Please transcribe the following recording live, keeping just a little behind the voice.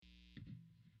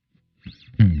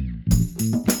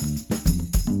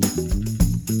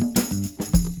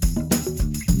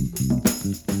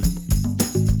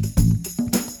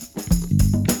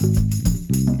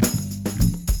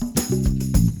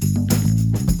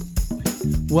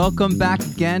Welcome back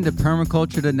again to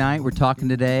Permaculture Tonight. We're talking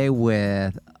today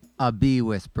with a bee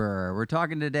whisperer. We're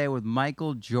talking today with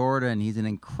Michael Jordan. He's an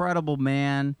incredible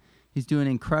man. He's doing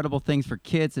incredible things for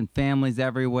kids and families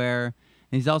everywhere.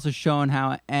 And he's also showing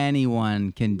how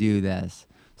anyone can do this.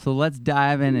 So let's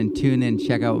dive in and tune in,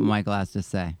 check out what Michael has to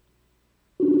say.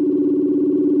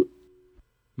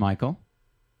 Michael?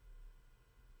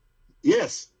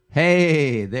 Yes.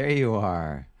 Hey, there you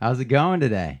are. How's it going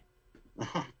today?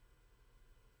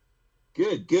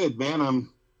 Good, man. I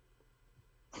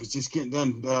was just getting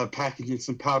done packaging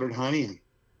some powdered honey and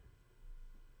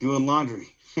doing laundry.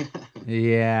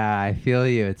 Yeah, I feel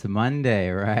you. It's a Monday,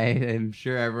 right? I'm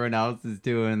sure everyone else is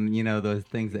doing, those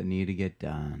things that need to get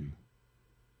done.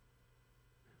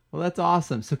 Well, that's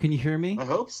awesome. So can you hear me? I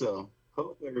hope so.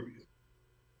 Oh,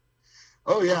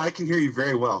 yeah, I can hear you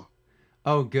very well.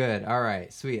 Oh, good. All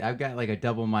right, sweet. I've got like a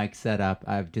double mic set up.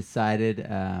 I've decided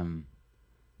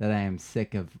that I am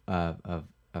sick of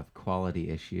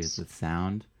quality issues with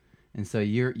sound, and so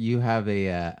you have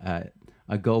a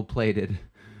gold-plated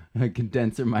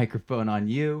condenser microphone on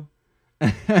you,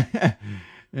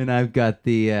 and I've got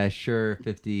the Shure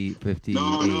 5050.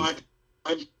 No,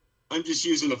 I'm just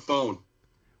using a phone.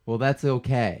 Well, that's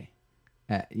okay.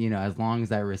 As long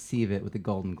as I receive it with a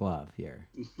golden glove here.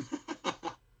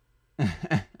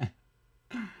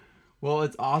 Well,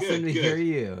 it's awesome to hear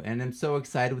you, and I'm so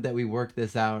excited that we worked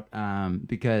this out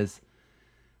because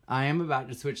I am about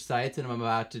to switch sites, and I'm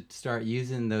about to start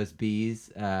using those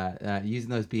bees,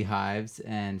 using those beehives,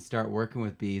 and start working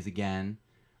with bees again.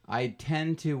 I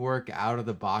tend to work out of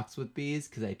the box with bees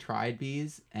because I tried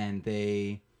bees, and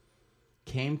they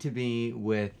came to me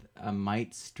with a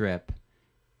mite strip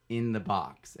in the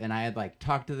box, and I had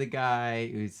talked to the guy.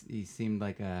 He seemed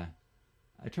like a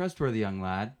trustworthy young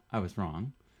lad. I was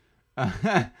wrong.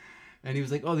 And he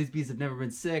was like, oh, these bees have never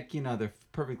been sick. They're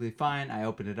perfectly fine. I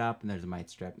opened it up and there's a mite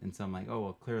strip. And so I'm like, oh,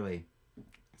 well, clearly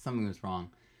something was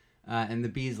wrong. And the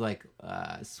bees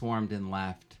swarmed and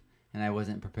left. And I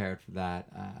wasn't prepared for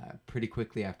that pretty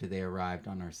quickly after they arrived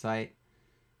on our site.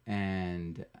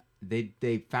 And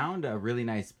they found a really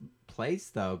nice place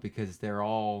though, because they're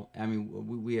all,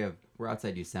 we're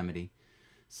outside Yosemite.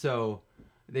 So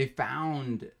they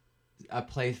found a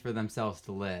place for themselves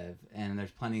to live, and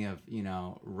there's plenty of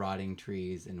rotting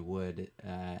trees and wood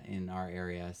in our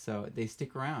area, so they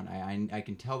stick around. I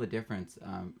can tell the difference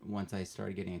once I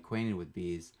started getting acquainted with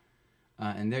bees,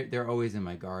 and they're always in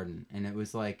my garden. And it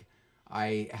was like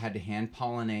I had to hand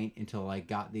pollinate until I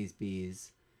got these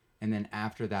bees, and then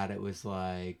after that it was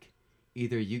like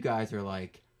either you guys are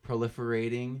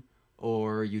proliferating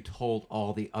or you told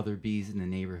all the other bees in the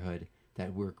neighborhood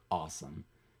that we're awesome.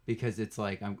 Because it's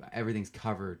everything's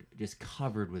just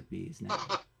covered with bees now.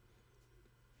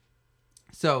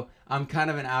 So I'm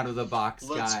kind of an out of the box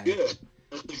guy. That's good.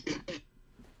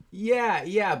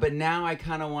 Yeah. But now I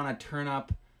kind of want to turn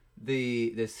up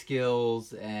the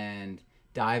skills and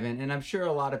dive in. And I'm sure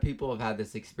a lot of people have had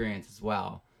this experience as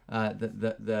well.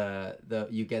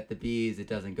 You get the bees, it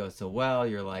doesn't go so well.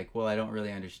 You're like, well, I don't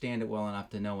really understand it well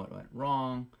enough to know what went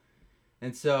wrong.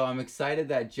 And so I'm excited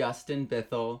that Justin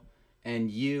Bithell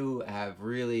and you have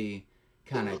really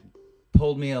kind of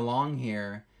pulled me along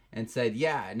here and said,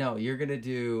 yeah, no, you're going to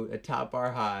do a top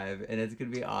bar hive and it's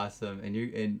going to be awesome. And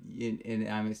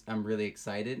I'm really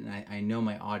excited, and I know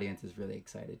my audience is really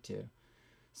excited too.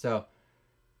 So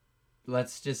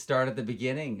let's just start at the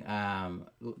beginning.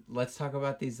 Let's talk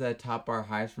about these top bar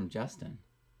hives from Justin.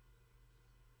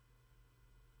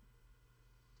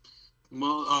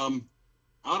 Well, out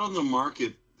on the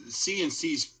market,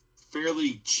 CNC's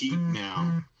fairly cheap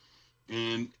now,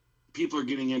 and people are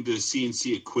getting into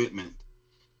CNC equipment,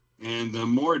 and the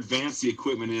more advanced the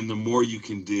equipment and the more you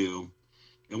can do.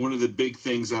 And one of the big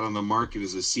things out on the market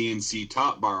is a CNC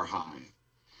top bar hive.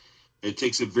 It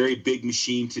takes a very big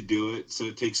machine to do it, so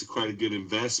it takes quite a good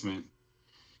investment.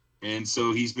 And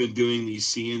so he's been doing these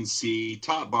CNC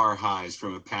top bar hives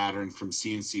from a pattern from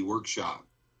CNC Workshop,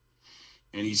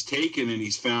 and he's taken and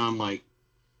he's found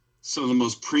some of the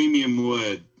most premium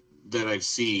wood that I've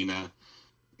seen.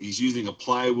 He's using a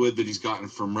plywood that he's gotten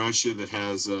from Russia that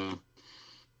has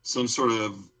some sort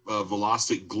of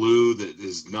velocic glue that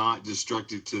is not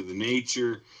destructive to the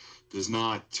nature, does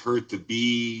not hurt the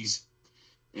bees,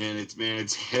 and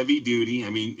it's heavy duty. I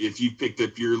mean, if you picked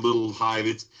up your little hive,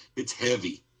 it's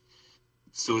heavy.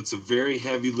 So it's a very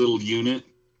heavy little unit.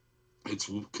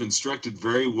 It's constructed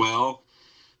very well.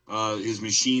 His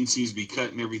machine seems to be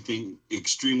cutting everything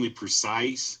extremely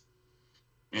precise.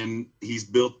 And he's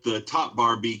built the top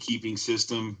bar beekeeping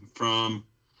system from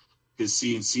his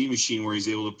CNC machine, where he's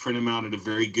able to print them out at a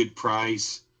very good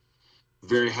price,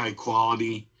 very high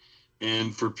quality.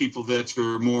 And for people that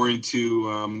are more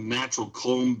into natural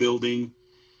comb building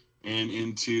and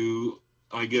into,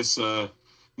 I guess,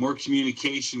 more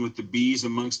communication with the bees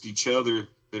amongst each other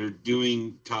that are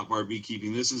doing top bar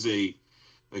beekeeping, this is a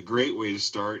great way to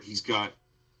start. He's got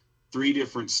 3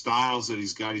 different styles that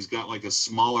he's got. He's got like a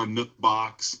smaller nook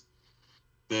box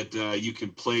that you can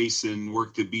place and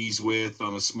work the bees with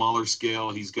on a smaller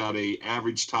scale. He's got a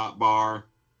average top bar,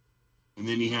 and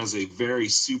then he has a very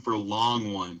super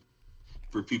long one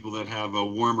for people that have a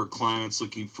warmer climates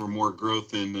looking for more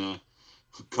growth in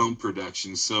comb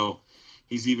production. So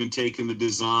he's even taken the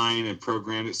design and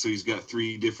programmed it so he's got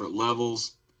 3 different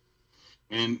levels.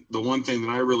 And the one thing that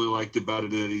I really liked about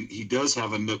it is he does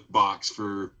have a nook box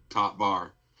for top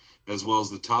bar, as well as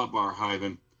the top bar hive.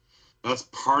 And that's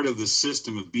part of the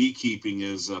system of beekeeping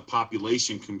is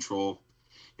population control.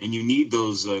 And you need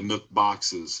those nook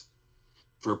boxes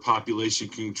for population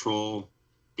control,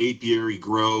 apiary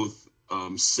growth,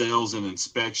 sales and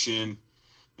inspection,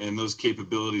 and those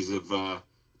capabilities of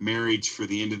marriage for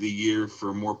the end of the year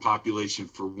for more population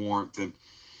for warmth. And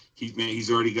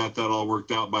he's already got that all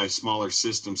worked out by a smaller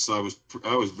system. So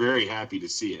I was very happy to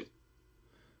see it.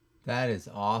 That is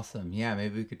awesome. Yeah,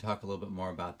 maybe we could talk a little bit more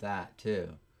about that too.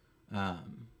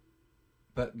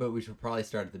 But we should probably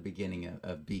start at the beginning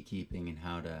of beekeeping and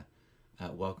how to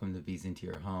welcome the bees into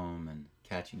your home and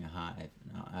catching a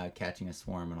hive, catching a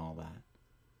swarm, and all that.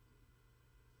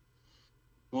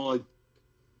 Well,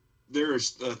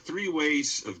 there's 3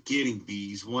 ways of getting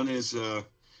bees. One is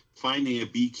finding a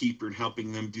beekeeper and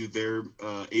helping them do their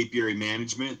apiary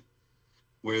management,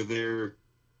 where they're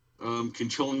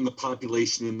controlling the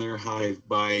population in their hive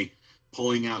by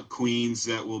pulling out queens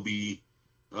that will be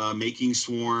making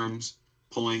swarms,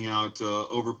 pulling out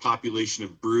overpopulation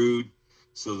of brood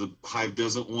so the hive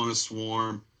doesn't want to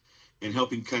swarm, and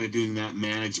helping kind of doing that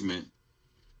management.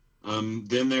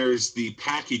 Then there's the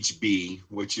package bee,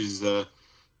 which is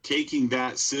taking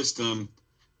that system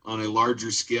on a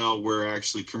larger scale where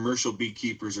actually commercial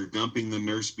beekeepers are dumping the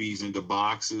nurse bees into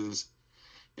boxes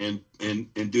and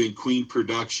doing queen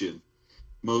production.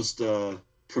 Most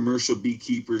commercial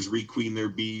beekeepers requeen their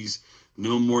bees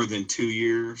no more than 2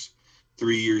 years,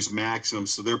 3 years maximum.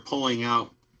 So they're pulling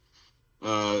out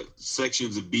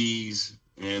sections of bees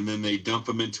and then they dump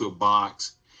them into a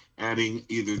box, adding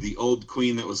either the old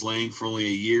queen that was laying for only a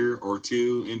year or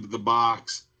 2 into the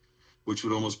box, which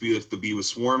would almost be if the bee was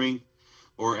swarming,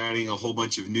 or adding a whole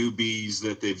bunch of new bees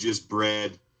that they've just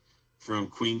bred from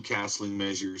queen castling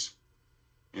measures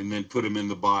and then put them in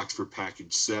the box for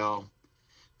package sale.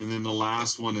 And then the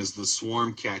last one is the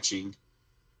swarm catching.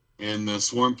 And the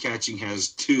swarm catching has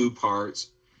 2 parts.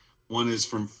 One is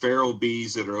from feral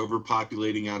bees that are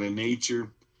overpopulating out in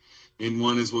nature, and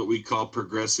one is what we call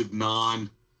progressive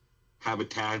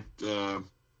non-habitat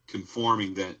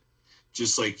conforming, that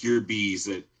just like your bees,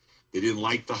 that they didn't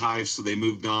like the hive, so they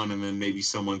moved on, and then maybe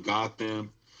someone got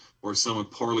them, or someone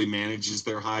poorly manages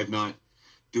their hive, not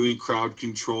doing crowd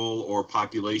control or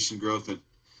population growth, and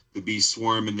the bees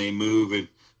swarm and they move, and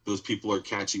those people are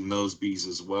catching those bees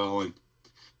as well. And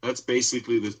that's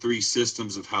basically the 3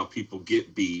 systems of how people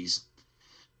get bees.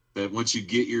 That once you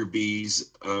get your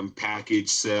bees, package,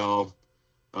 sell,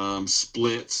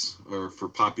 splits, or for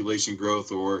population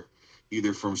growth, or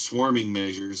either from swarming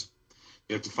measures,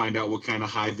 you have to find out what kind of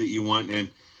hive that you want. And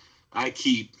I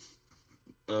keep,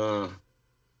 I'm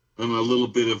a little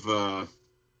bit of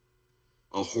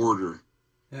a hoarder.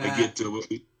 I get to,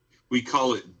 we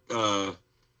call it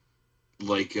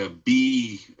like a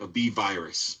bee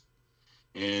virus.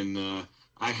 And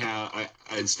I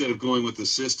instead of going with the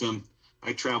system,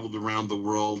 I traveled around the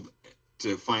world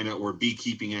to find out where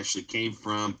beekeeping actually came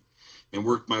from, and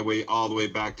worked my way all the way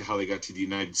back to how they got to the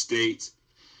United States,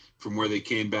 from where they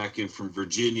came back in from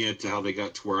Virginia to how they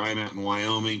got to where I'm at in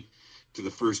Wyoming, to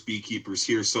the first beekeepers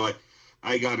here. So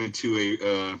I got into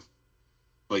a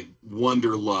like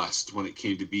wanderlust when it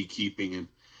came to beekeeping, and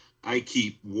I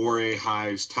keep Warre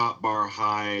hives, top bar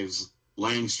hives,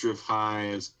 Langstroth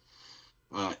hives,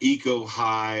 eco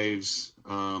hives.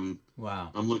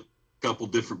 Wow. I'm looking at a couple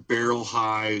different barrel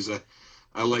hives.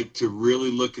 I like to really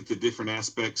look at the different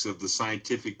aspects of the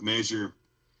scientific measure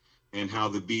and how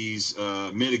the bees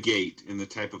mitigate in the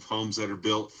type of homes that are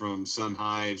built, from sun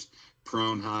hives,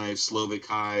 prone hives, Slovak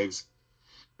hives.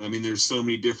 I mean, there's so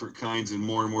many different kinds, and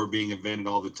more being invented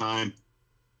all the time,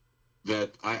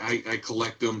 that I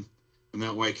collect them, and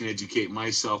that way I can educate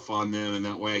myself on them, and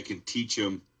that way I can teach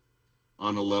them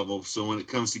on a level. So when it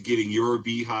comes to getting your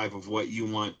beehive of what you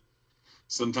want,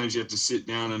 sometimes you have to sit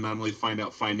down and not only find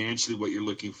out financially what you're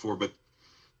looking for, but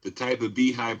the type of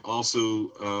beehive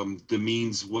also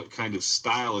demeans what kind of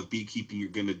style of beekeeping you're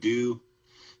going to do.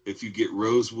 If you get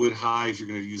rosewood hives, you're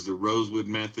going to use the rosewood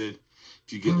method.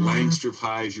 If you get Langstroth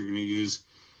hives, you're going to use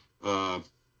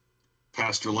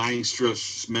Pastor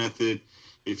Langstroth's method.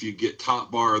 If you get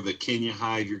top bar or the Kenya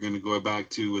hive, you're going to go back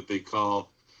to what they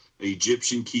call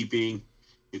Egyptian keeping.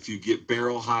 If you get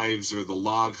barrel hives or the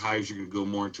log hives, you're going to go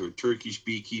more into a Turkish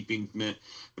beekeeping.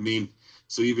 I mean,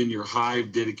 so even your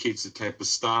hive dedicates the type of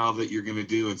style that you're going to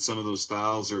do, and some of those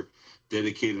styles are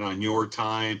dedicated on your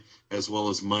time as well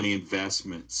as money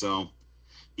investment. So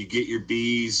you get your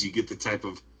bees, you get the type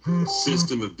of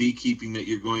system of beekeeping that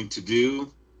you're going to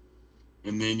do,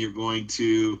 and then you're going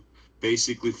to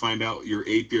basically find out your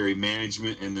apiary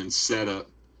management and then setup.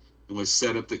 And with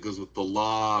setup, that goes with the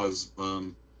laws.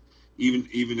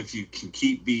 Even if you can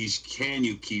keep bees, can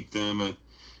you keep them?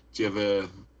 Do you have a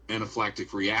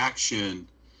anaphylactic reaction?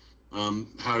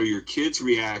 How are your kids'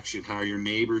 reaction? How are your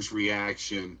neighbors'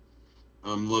 reaction?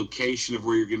 Location of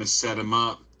where you're going to set them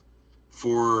up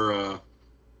for,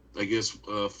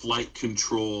 flight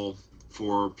control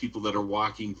for people that are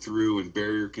walking through, and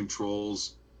barrier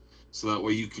controls, so that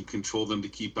way you can control them to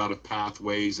keep out of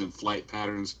pathways and flight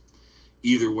patterns,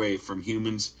 either way, from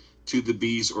humans to the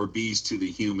bees or bees to the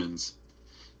humans.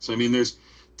 So I mean, there's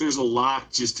a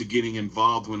lot just to getting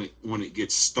involved when it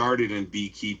gets started in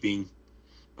beekeeping,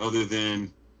 other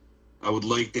than I would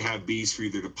like to have bees for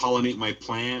either to pollinate my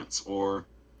plants, or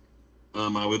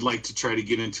I would like to try to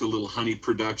get into a little honey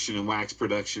production and wax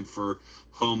production for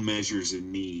home measures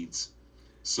and needs.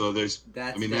 So that's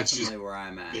definitely where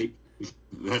I'm at.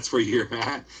 That's where you're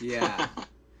at. Yeah.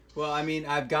 Well, I mean,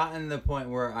 I've gotten to the point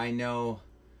where I know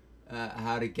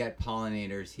how to get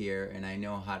pollinators here, and I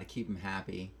know how to keep them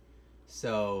happy.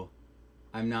 So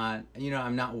I'm not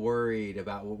worried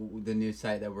about the new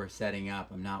site that we're setting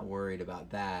up. I'm not worried about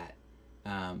that.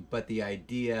 But the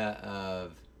idea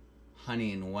of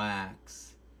honey and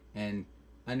wax, and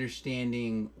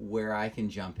understanding where I can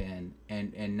jump in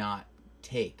and not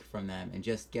take from them and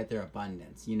just get their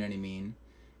abundance, you know what I mean?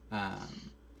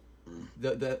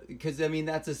 Because I mean,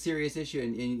 that's a serious issue,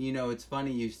 and you know, it's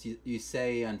funny, you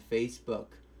say on Facebook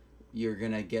you're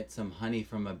gonna get some honey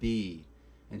from a bee,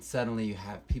 and suddenly you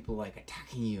have people like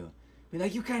attacking you, be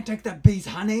like, you can't take that bee's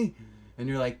honey, and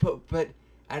you're like, but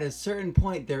at a certain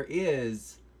point there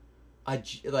is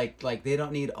like they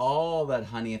don't need all that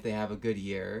honey if they have a good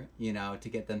year, you know, to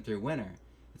get them through winter.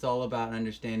 It's all about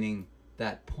understanding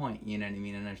that point, you know what I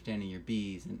mean, understanding your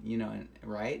bees, and you know,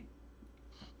 right?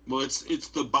 Well, it's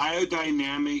the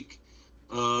biodynamic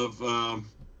of the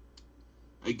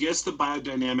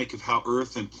biodynamic of how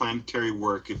Earth and planetary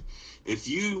work. If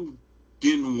you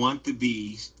didn't want the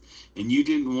bees and you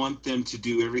didn't want them to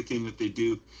do everything that they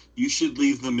do, you should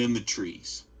leave them in the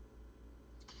trees.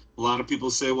 A lot of people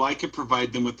say, well, I can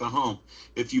provide them with a home.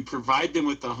 If you provide them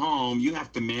with a home, you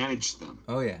have to manage them.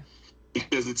 Oh, yeah.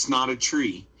 Because it's not a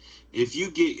tree. If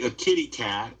you get a kitty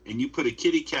cat and you put a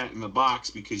kitty cat in the box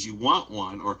because you want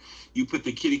one, or you put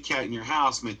the kitty cat in your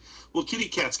house, well, kitty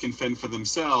cats can fend for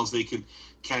themselves. They can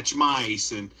catch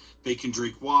mice, and they can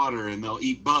drink water, and they'll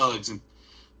eat bugs, and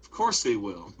of course they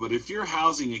will. But if you're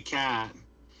housing a cat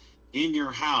in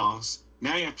your house,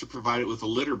 now you have to provide it with a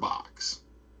litter box,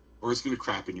 or it's going to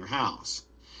crap in your house.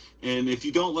 And if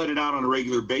you don't let it out on a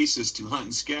regular basis to hunt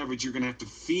and scavenge, you're going to have to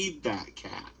feed that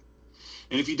cat.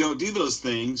 And if you don't do those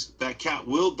things, that cat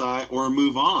will die or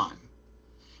move on.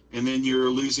 And then you're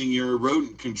losing your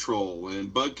rodent control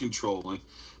and bug control. And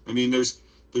I mean, there's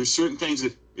certain things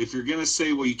that if you're going to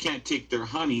say, well, you can't take their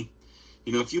honey,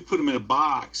 you know, if you put them in a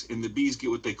box and the bees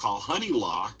get what they call honey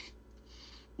lock,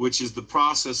 which is the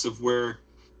process of where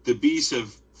the bees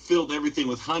have filled everything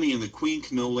with honey and the queen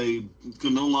can no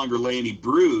longer lay any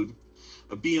brood,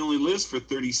 a bee only lives for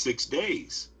 36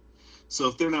 days. So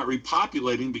if they're not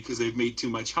repopulating because they've made too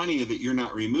much honey that you're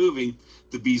not removing,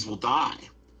 the bees will die.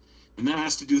 And that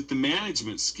has to do with the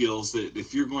management skills, that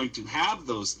if you're going to have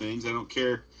those things, I don't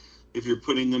care if you're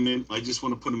putting them in, I just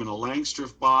want to put them in a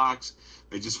Langstroth box.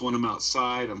 I just want them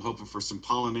outside. I'm hoping for some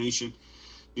pollination.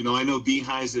 You know, I know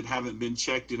beehives that haven't been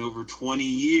checked in over 20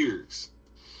 years,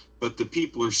 but the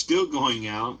people are still going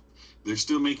out. They're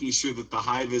still making sure that the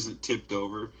hive isn't tipped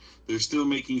over. They're still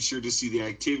making sure to see the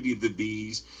activity of the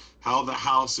bees, how the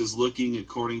house is looking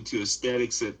according to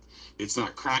aesthetics, that it's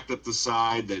not cracked up the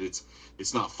side, that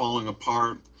it's not falling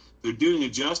apart. They're doing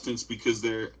adjustments because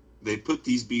they put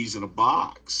these bees in a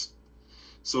box.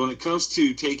 So when it comes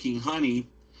to taking honey,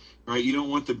 right, you don't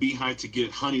want the beehive to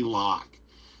get honey lock.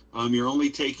 You're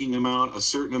only taking them out a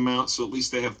certain amount, so at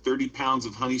least they have 30 pounds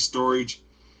of honey storage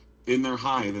in their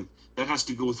hive. And that has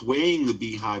to go with weighing the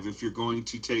beehive if you're going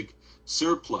to take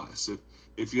surplus.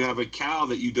 If you have a cow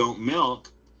that you don't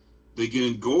milk, they get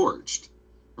engorged,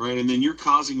 right? And then you're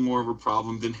causing more of a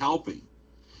problem than helping.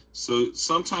 So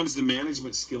sometimes the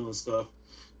management skill and stuff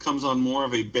comes on more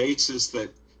of a basis that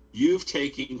you've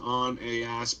taken on a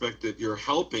aspect that you're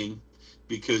helping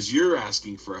because you're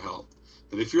asking for help.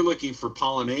 That if you're looking for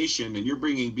pollination and you're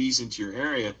bringing bees into your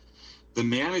area, the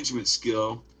management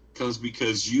skill comes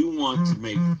because you want to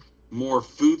make more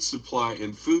food supply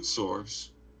and food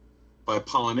source by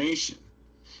pollination.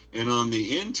 And on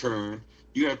the intern,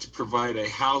 you have to provide a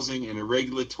housing and a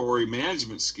regulatory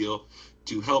management skill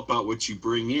to help out what you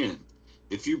bring in.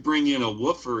 If you bring in a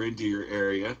woofer into your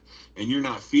area and you're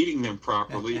not feeding them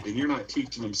properly and you're not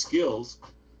teaching them skills,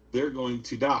 they're going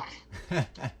to die.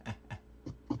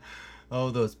 Oh,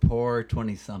 those poor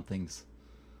 20-somethings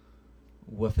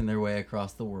woofing their way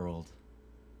across the world.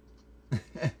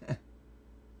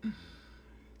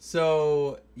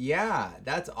 So, yeah,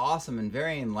 that's awesome and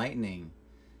very enlightening.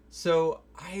 So,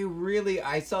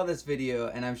 I saw this video,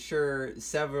 and I'm sure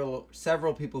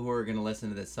several people who are going to listen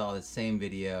to this saw the same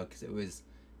video because it was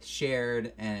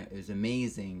shared and it was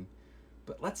amazing.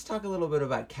 But let's talk a little bit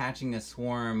about catching a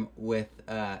swarm with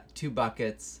 2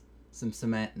 buckets, some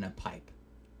cement, and a pipe.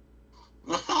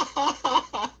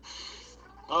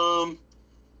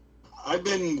 I've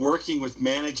been working with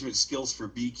management skills for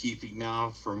beekeeping now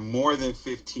for more than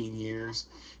 15 years,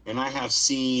 and I have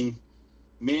seen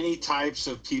many types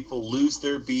of people lose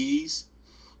their bees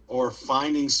or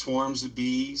finding swarms of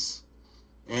bees.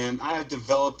 And I have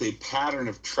developed a pattern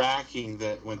of tracking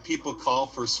that when people call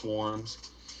for swarms,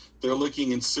 they're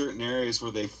looking in certain areas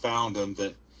where they found them,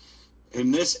 that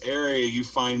in this area you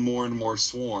find more and more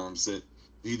swarms, that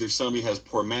either somebody has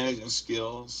poor management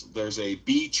skills, there's a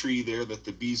bee tree there that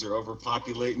the bees are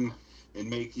overpopulating and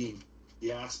making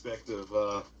the aspect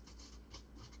of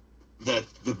that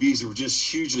the bees are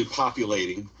just hugely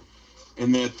populating,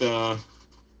 and that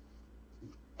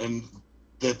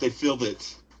they feel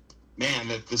that, man,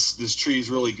 that this tree is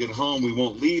really good home, we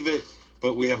won't leave it,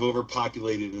 but we have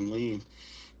overpopulated and leave.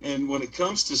 And when it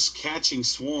comes to catching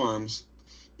swarms,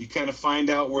 you kind of find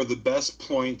out where the best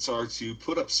points are to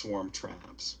put up swarm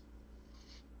traps.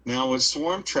 Now, with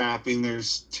swarm trapping,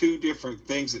 there's 2 different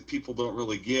things that people don't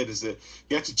really get, is that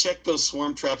you have to check those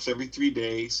swarm traps every 3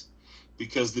 days,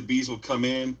 because the bees will come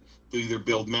in, they'll either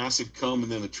build massive comb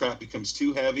and then the trap becomes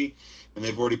too heavy and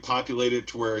they've already populated it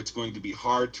to where it's going to be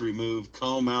hard to remove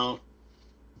comb out,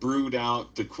 brood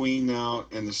out, the queen out,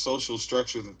 and the social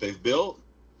structure that they've built.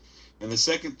 And the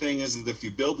second thing is that if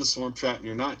you build the swarm trap and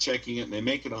you're not checking it and they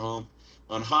make it a home,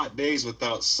 on hot days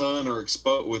without sun or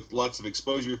with lots of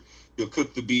exposure, you'll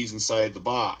cook the bees inside the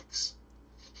box.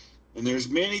 And there's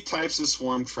many types of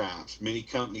swarm traps. Many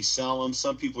companies sell them.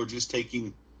 Some people are just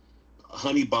taking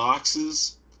honey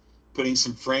boxes, putting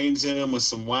some frames in them with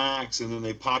some wax, and then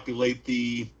they populate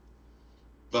the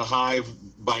hive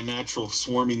by natural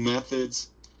swarming methods.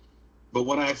 But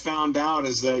what I found out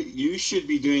is that you should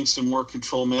be doing some more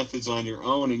control methods on your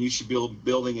own, and you should be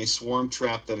building a swarm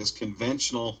trap that is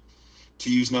conventional to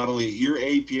use not only at your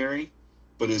apiary,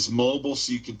 but is mobile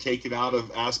so you can take it out of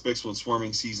aspects when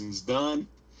swarming season's done,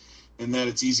 and that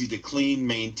it's easy to clean,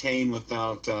 maintain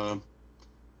without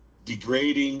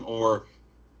degrading or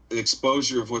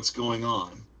exposure of what's going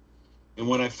on. And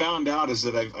what I found out is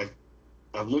that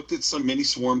I've looked at many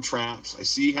swarm traps. I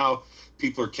see how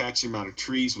people are catching them out of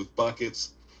trees with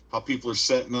buckets, how people are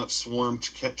setting up swarm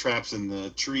traps in the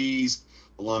trees,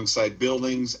 alongside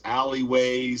buildings,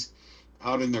 alleyways,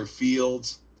 out in their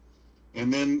fields.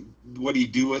 And then what do you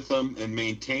do with them and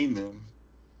maintain them?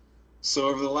 So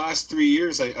over the last 3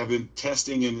 years, I've been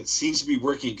testing, and it seems to be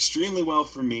working extremely well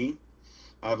for me.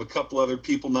 I have a couple other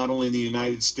people, not only in the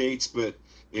United States, but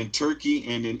in Turkey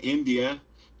and in India.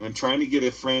 I'm trying to get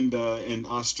a friend in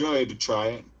Australia to try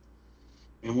it.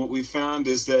 And what we found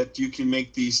is that you can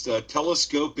make these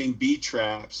telescoping bee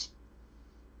traps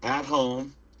at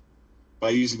home by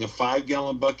using a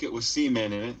 5-gallon bucket with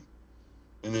cement in it,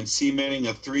 and then cementing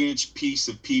a 3-inch piece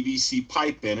of PVC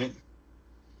pipe in it,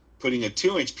 putting a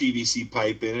 2-inch PVC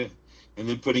pipe in it, and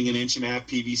then putting an 1.5-inch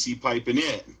PVC pipe in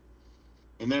it.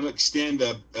 And that'll extend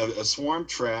a swarm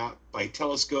trap by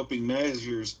telescoping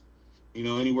measures,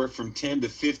 anywhere from 10 to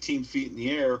 15 feet in the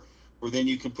air, where then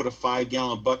you can put a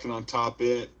 5-gallon bucket on top of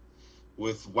it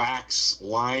with wax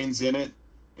lines in it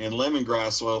and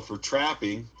lemongrass oil for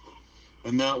trapping.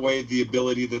 And that way, the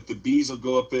ability that the bees will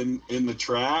go up in the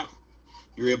trap,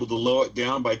 you're able to lower it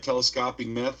down by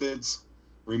telescoping methods,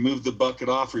 remove the bucket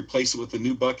off, replace it with a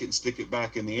new bucket, and stick it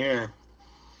back in the air.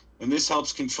 And this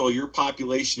helps control your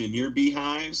population in your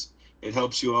beehives. It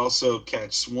helps you also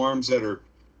catch swarms that are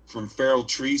from feral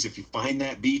trees. If you find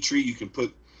that bee tree, you can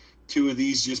put 2 of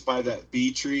these just by that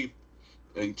bee tree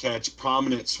and catch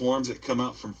prominent swarms that come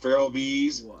out from feral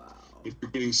bees. Wow. If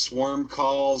you're getting swarm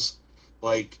calls,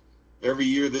 like every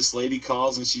year this lady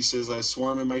calls and she says, I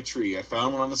swarm in my tree. I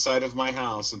found one on the side of my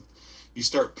house. And you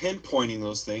start pinpointing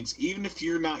those things, even if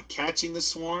you're not catching the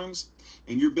swarms,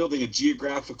 and you're building a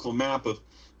geographical map of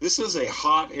this is a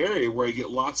hot area where I get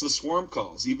lots of swarm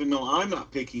calls, even though I'm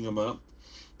not picking them up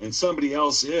and somebody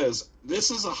else is.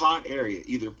 This is a hot area,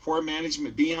 either poor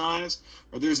management beehives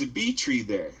or there's a bee tree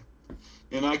there.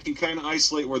 And I can kind of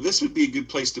isolate where this would be a good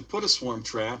place to put a swarm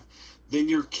trap. Then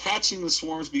you're catching the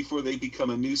swarms before they become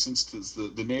a nuisance to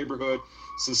the neighborhood,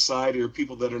 society, or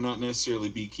people that are not necessarily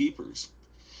beekeepers.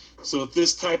 So with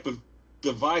this type of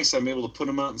device, I'm able to put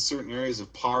them out in certain areas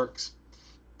of parks,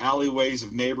 alleyways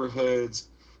of neighborhoods,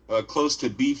 close to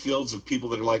bee fields of people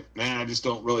that are like, I just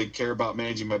don't really care about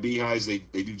managing my beehives. They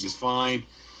do just fine.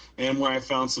 And where I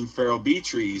found some feral bee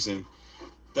trees. And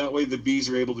that way the bees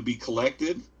are able to be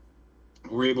collected.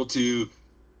 We're able to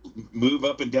move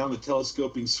up and down the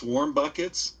telescoping swarm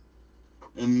buckets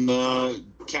and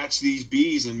catch these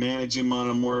bees and manage them on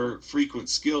a more frequent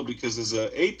scale, because as an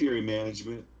apiary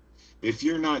management, if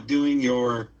you're not doing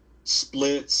your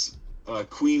splits,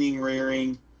 queening,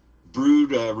 rearing,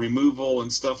 brood removal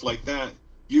and stuff like that,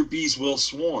 your bees will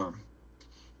swarm.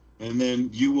 And then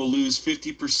you will lose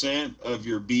 50% of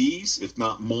your bees, if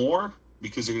not more,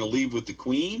 because they're going to leave with the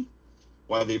queen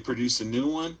while they produce a new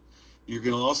one. You're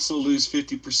going to also lose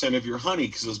 50% of your honey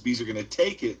because those bees are going to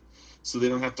take it so they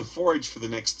don't have to forage for the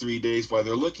next 3 days while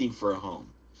they're looking for a home.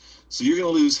 So you're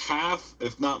going to lose half,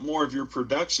 if not more, of your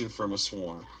production from a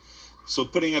swarm. So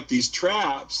putting up these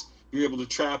traps, you're able to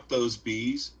trap those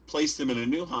bees, place them in a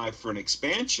new hive for an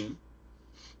expansion,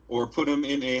 or put them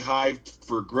in a hive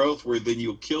for growth where then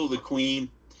you'll kill the queen,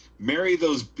 marry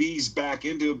those bees back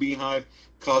into a beehive,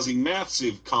 causing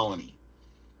massive colony.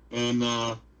 And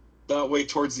that way,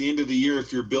 towards the end of the year,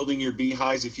 if you're building your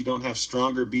beehives, if you don't have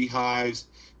stronger beehives,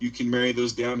 you can marry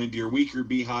those down into your weaker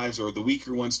beehives, or the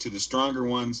weaker ones to the stronger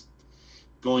ones,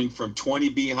 going from 20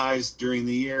 beehives during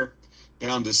the year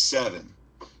down to 7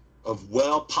 of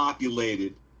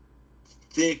well-populated,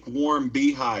 thick, warm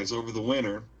beehives over the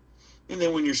winter. And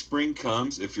then when your spring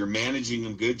comes, if you're managing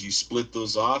them good, you split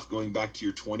those off, going back to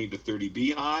your 20 to 30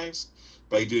 beehives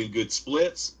by doing good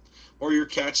splits, or you're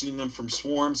catching them from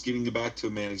swarms, getting them back to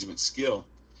a management skill.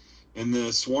 And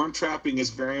the swarm trapping is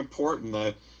very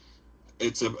important.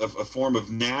 It's a form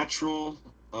of natural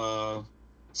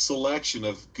selection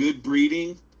of good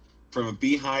breeding from a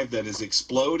beehive that is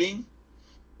exploding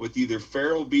with either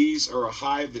feral bees or a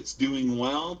hive that's doing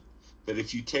well, that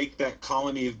if you take that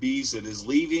colony of bees that is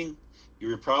leaving,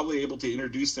 you're probably able to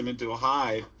introduce them into a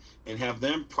hive and have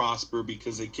them prosper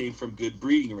because they came from good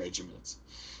breeding regimens.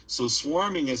 So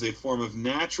swarming is a form of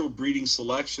natural breeding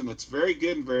selection that's very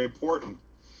good and very important.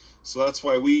 So that's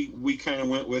why we kind of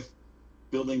went with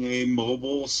building a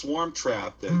mobile swarm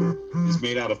trap that is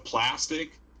made out of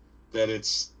plastic, that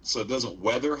it's so it doesn't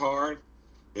weather hard.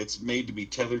 It's made to be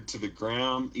tethered to the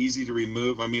ground, easy to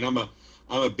remove. I mean, I'm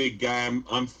a big guy. I'm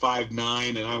 5'9"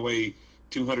 and I weigh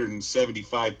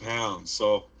 275 pounds.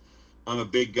 So I'm a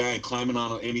big guy, and climbing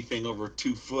on anything over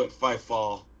 2 foot, if I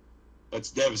fall, that's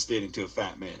devastating to a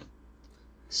fat man.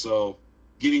 So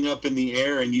getting up in the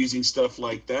air and using stuff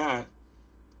like that,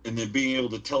 and then being able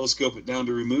to telescope it down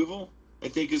to removal, I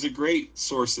think is a great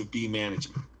source of bee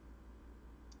management.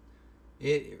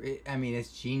 I mean,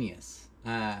 it's genius.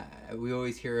 We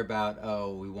always hear about,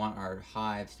 we want our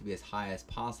hives to be as high as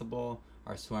possible,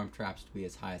 our swarm traps to be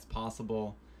as high as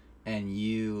possible, and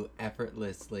you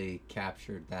effortlessly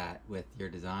captured that with your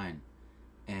design.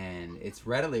 And it's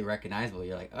readily recognizable.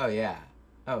 You're like, oh yeah,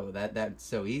 that's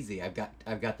so easy. I've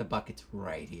got the buckets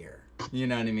right here. You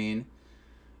know what I mean?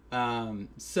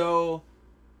 So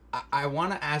I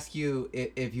want to ask you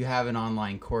if you have an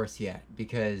online course yet,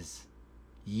 because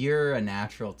you're a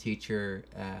natural teacher,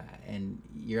 and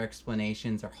your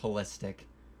explanations are holistic.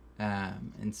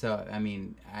 And so, I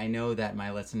mean, I know that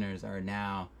my listeners are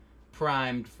now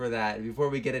primed for that. Before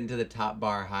we get into the top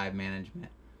bar hive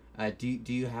management,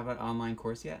 do you have an online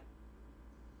course yet?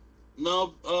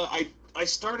 No, I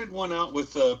started one out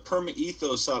with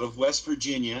PermaEthos out of West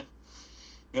Virginia,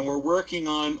 and we're working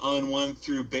on one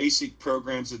through basic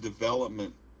programs of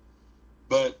development.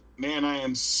 But man, I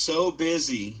am so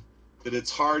busy that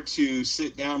it's hard to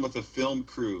sit down with a film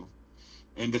crew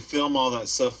and to film all that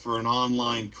stuff for an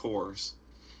online course.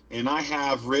 And I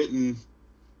have written,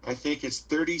 I think it's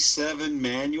 37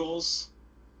 manuals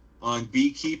on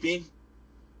beekeeping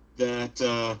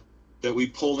that we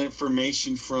pulled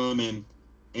information from and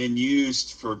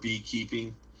used for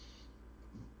beekeeping.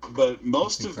 But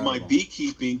most of my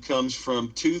beekeeping comes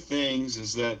from two things: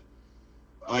 is that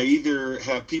I either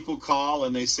have people call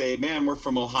and they say, man, we're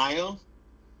from Ohio.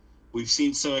 We've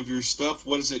seen some of your stuff.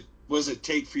 What does it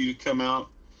take for you to come out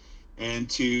and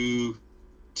to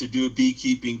do a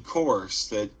beekeeping course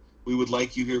that we would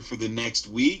like you here for the next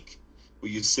week? Will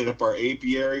you set up our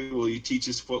apiary? Will you teach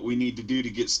us what we need to do to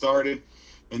get started?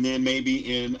 And then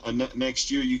maybe in next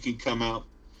year you can come out.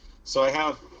 So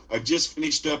I've just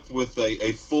finished up with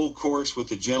a full course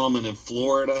with a gentleman in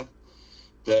Florida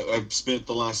that I've spent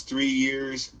the last 3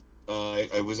 years.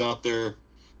 I was out there,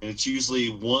 and it's usually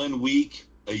 1 week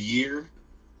a year,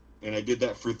 and I did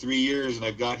that for 3 years, and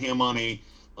I've got him on a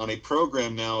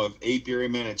program now of apiary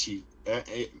management.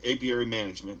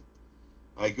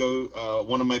 I go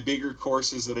one of my bigger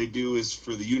courses that I do is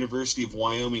for the University of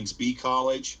Wyoming's Bee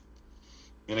College,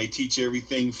 and I teach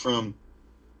everything from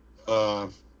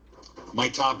my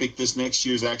topic this next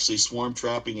year is actually swarm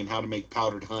trapping and how to make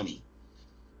powdered honey.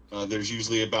 There's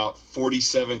usually about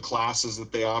 47 classes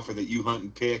that they offer that you hunt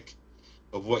and pick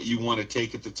of what you want to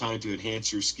take at the time to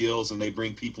enhance your skills, and they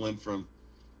bring people in from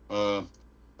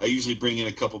I usually bring in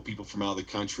a couple people from out of the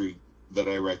country that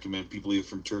I recommend, people either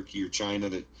from Turkey or China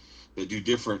that do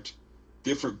different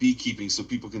beekeeping, so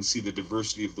people can see the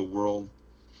diversity of the world.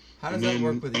 How does that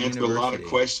work with the answer university? a lot of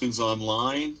questions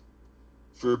online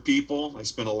for people. I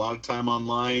spend a lot of time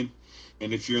online,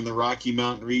 and if you're in the Rocky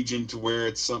Mountain region to where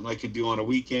it's something I can do on a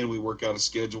weekend, we work out a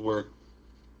schedule where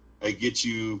I get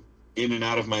you in and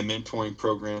out of my mentoring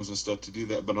programs and stuff to do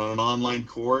that. But on an online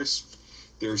course,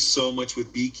 there's so much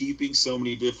with beekeeping, so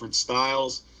many different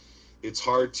styles. It's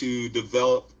hard to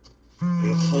develop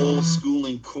a whole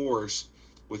schooling course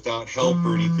without help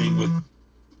or anything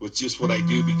with just what I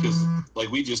do, because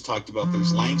like we just talked about,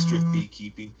 there's Langstroth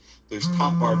beekeeping, there's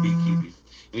top bar beekeeping.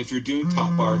 And if you're doing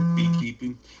top bar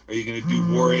beekeeping, are you going to do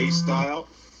Waré style?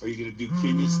 Are you going to do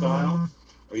Kenya style?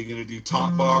 Are you going to do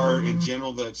top bar in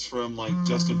general that's from like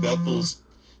Justin Bethel's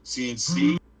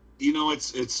CNC? You know,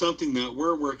 it's something that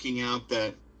we're working out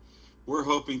that we're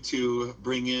hoping to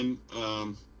bring in.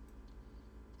 I'm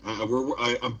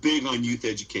big on youth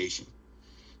education.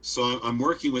 So I'm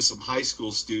working with some high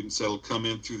school students that'll come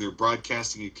in through their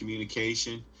broadcasting and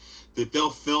communication, that they'll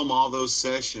film all those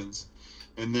sessions,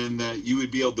 and then that you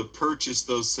would be able to purchase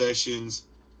those sessions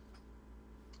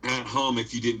at home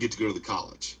if you didn't get to go to the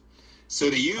college.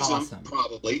 So to use them,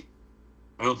 probably,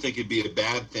 I don't think it'd be a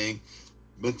bad thing,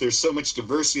 but there's so much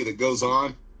diversity that goes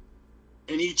on.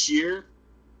 And each year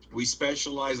we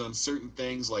specialize on certain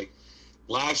things. Like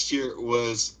last year it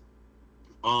was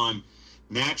on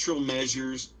natural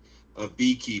measures of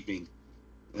beekeeping.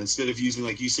 Instead of using,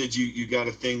 like you said, you got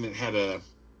a thing that had a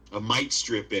mite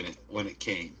strip in it when it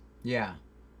came. Yeah.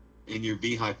 In your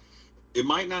beehive. It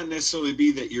might not necessarily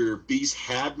be that your bees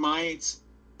had mites,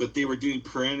 but they were doing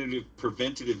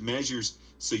preventative measures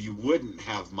so you wouldn't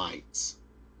have mites.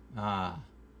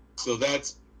 So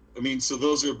that's, so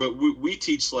those are, but we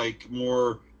teach like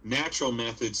more natural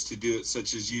methods to do it,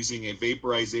 such as using a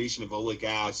vaporization of oleic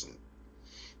acid.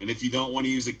 And if you don't want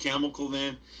to use a chemical,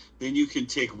 then you can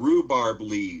take rhubarb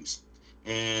leaves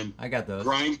and I got those.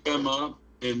 Grind them up,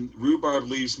 and rhubarb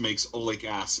leaves makes oleic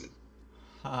acid.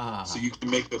 So you can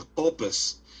make the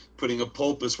pulpus, putting a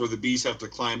pulpus where the bees have to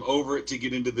climb over it to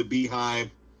get into the beehive,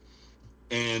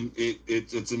 and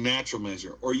it's a natural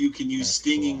measure. Or you can use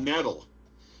stinging nettle,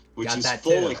 which is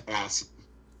folic acid.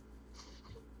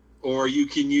 Or you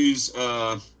can use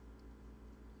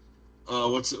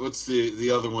what's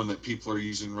the other one that people are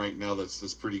using right now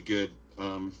that's pretty good?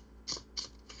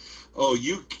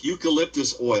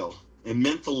 Eucalyptus oil and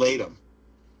mentholatum,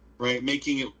 right?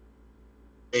 Making it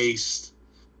paste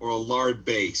or a lard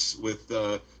base with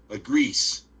a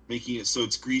grease, making it so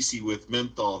it's greasy with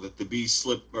menthol, that the bees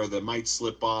slip or the mites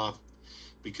slip off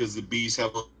because the bees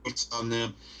have mites on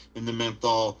them, and the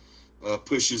menthol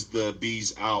pushes the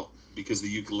bees out because of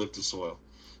the eucalyptus oil.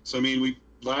 So we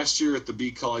last year at the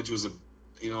Bee College was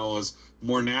was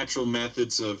more natural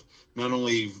methods of not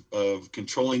only of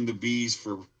controlling the bees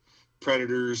for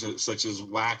predators such as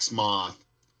wax moth,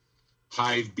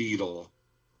 hive beetle,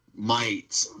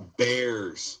 mites,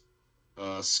 bears,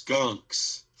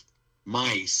 skunks,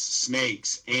 mice,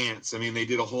 snakes, ants. They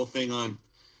did a whole thing on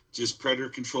just predator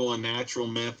control and natural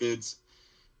methods.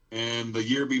 And the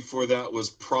year before that was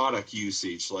product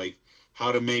usage, like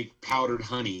how to make powdered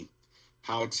honey,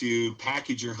 how to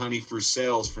package your honey for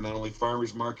sales for not only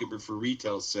farmers market but for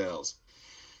retail sales,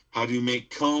 how to make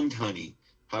combed honey,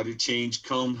 how to change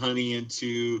combed honey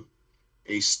into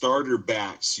a starter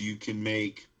batch so you can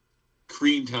make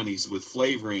creamed honeys with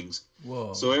flavorings.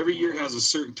 Whoa. So every year has a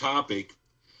certain topic,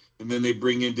 and then they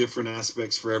bring in different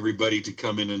aspects for everybody to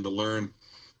come in and to learn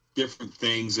different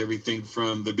things, everything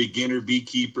from the beginner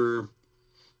beekeeper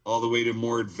all the way to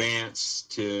more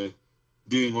advanced to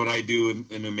doing what I do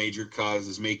in a major cause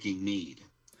is making mead.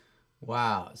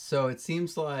 Wow. So it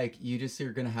seems like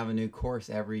you're going to have a new course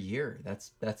every year.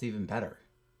 That's even better.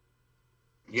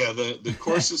 Yeah, the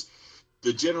courses,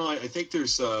 the general. I think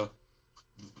there's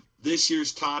this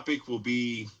year's topic will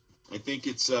be, I think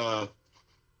it's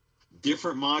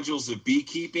different modules of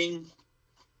beekeeping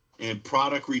and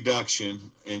product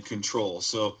reduction and control.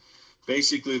 So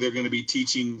basically, they're going to be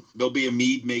teaching. There'll be a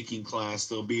mead making class.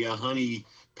 There'll be a honey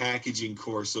packaging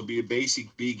course. There'll be a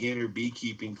basic beginner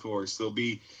beekeeping course. There'll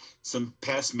be some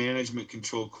pest management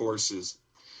control courses.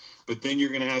 But then you're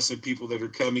going to have some people that are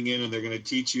coming in and they're going to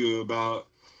teach you about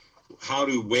how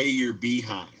to weigh your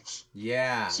beehives.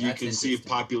 Yeah, so you can see if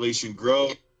population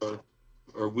growth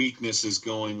or weakness is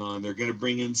going on. They're going to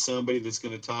bring in somebody that's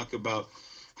going to talk about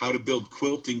how to build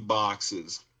quilting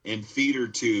boxes and feeder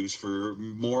tubes for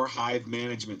more hive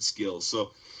management skills.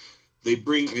 So they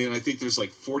bring, and I think there's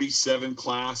like 47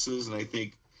 classes, and I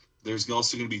think there's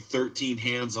also going to be 13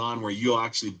 hands-on where you'll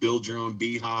actually build your own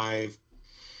beehive.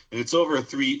 And it's over a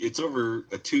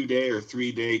 2-day or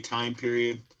 3-day time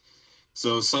period.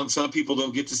 So some people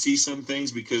don't get to see some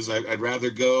things because I'd rather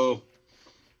go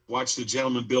watch the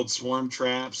gentleman build swarm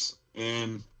traps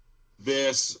and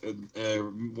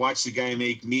watch the guy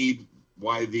make mead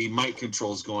while the mite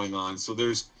control is going on. So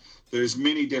there's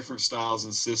many different styles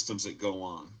and systems that go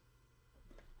on.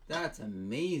 That's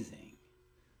amazing.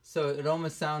 So it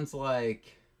almost sounds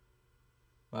like,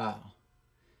 wow.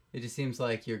 It just seems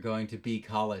like you're going to bee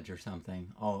college or something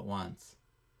all at once.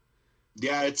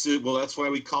 Yeah, well, that's why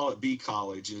we call it bee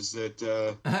college. Is that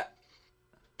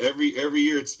every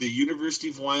year it's the University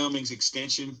of Wyoming's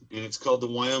extension, and it's called the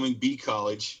Wyoming Bee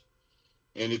College,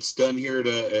 and it's done here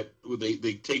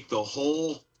they take the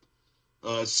whole.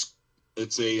 It's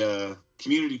a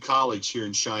community college here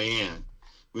in Cheyenne.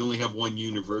 We only have one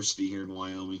university here in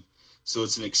Wyoming, so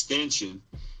it's an extension,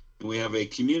 and we have a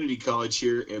community college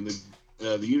here, and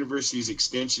the university's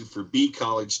extension for bee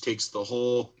college takes the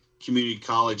whole community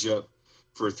college up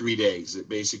for 3 days. It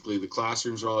basically, the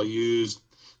classrooms are all used,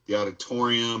 the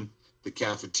auditorium, the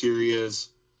cafeterias,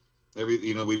 I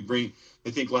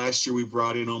think last year we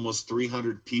brought in almost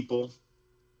 300 people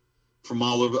from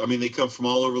all over. I mean, they come from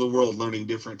all over the world learning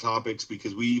different topics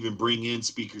because we even bring in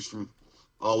speakers from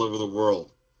all over the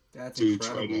world. That's to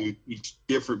incredible. Try to teach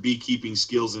different beekeeping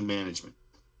skills and management.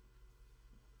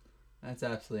 That's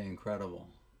absolutely incredible.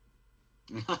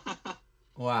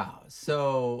 Wow.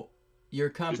 So your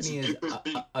company is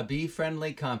a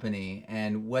bee-friendly company,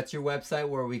 and what's your website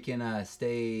where we can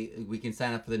we can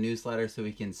sign up for the newsletter so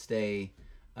we can stay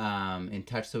in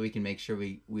touch, so we can make sure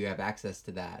we have access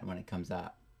to that when it comes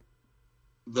up?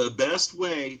 The best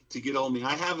way to get on me,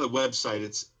 I have a website.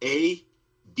 It's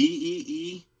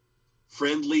ABEE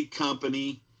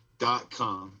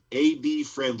friendlycompany.com. AB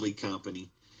Friendly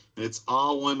Company. And it's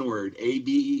all one word.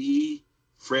 ABEE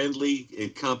Friendly,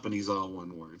 and company's all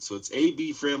one word. So it's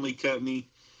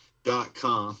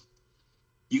abfriendlycompany.com.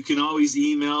 You can always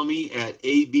email me at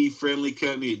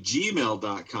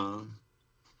abfriendlycompany@gmail.com.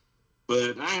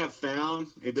 But I have found,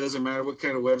 it doesn't matter what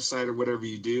kind of website or whatever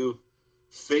you do,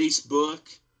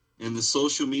 Facebook and the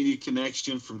social media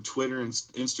connection from Twitter and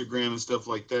Instagram and stuff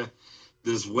like that,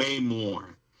 there's way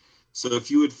more. So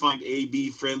if you would find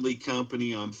AB Friendly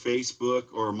Company on Facebook,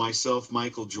 or myself,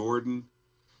 Michael Jordan,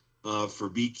 for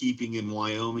beekeeping in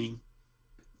Wyoming,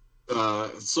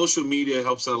 social media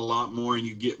helps out a lot more, and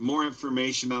you get more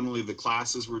information, not only the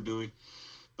classes we're doing,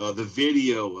 the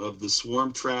video of the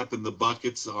swarm trap and the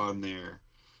buckets on there,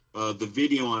 the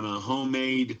video on a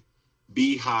homemade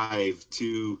beehive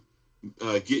to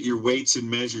get your weights and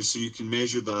measures so you can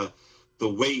measure the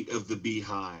weight of the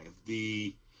beehive.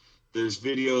 There's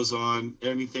videos on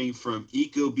anything from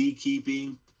eco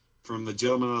beekeeping from the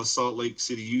gentleman out of Salt Lake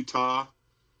City, Utah,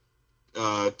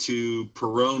 to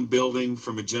Perron building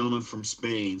from a gentleman from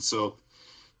Spain. So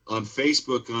on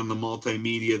Facebook, on the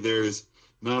multimedia, there's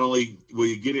not only will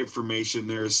you get information,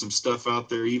 there's some stuff out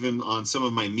there, even on some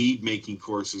of my mead making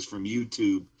courses from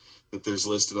YouTube that there's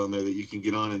listed on there that you can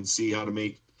get on and see how to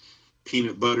make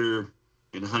peanut butter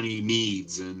and honey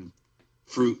meads and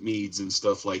fruit meads and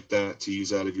stuff like that to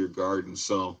use out of your garden.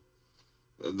 So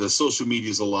the social media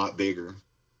is a lot bigger.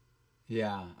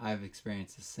 Yeah, I've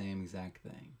experienced the same exact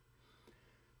thing.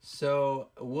 So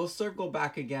we'll circle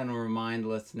back again and remind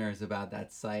listeners about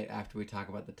that site after we talk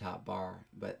about the top bar,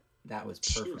 but that was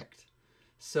perfect. Sure.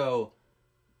 So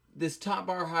this top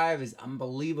bar hive is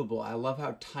unbelievable. I love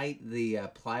how tight the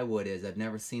plywood is. I've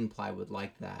never seen plywood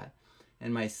like that.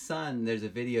 And my son, there's a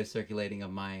video circulating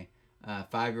of my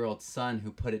 5-year-old son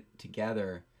who put it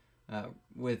together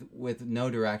with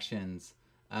no directions.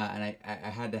 and I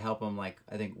had to help him like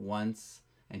I think once,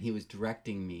 and he was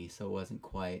directing me, so it wasn't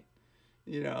quite,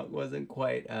 it wasn't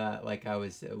quite like I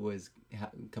was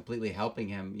completely helping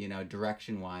him,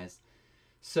 direction wise.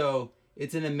 So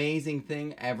it's an amazing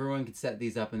thing. Everyone could set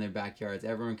these up in their backyards.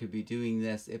 Everyone could be doing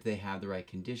this if they have the right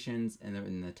conditions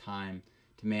and the time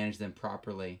to manage them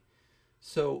properly.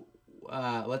 So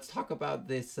let's talk about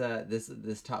this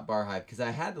top bar hive, because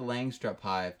I had the Langstroth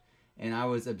hive, and I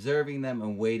was observing them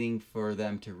and waiting for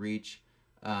them to reach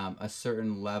a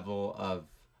certain level of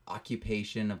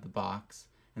occupation of the box,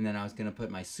 and then I was gonna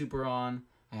put my super on.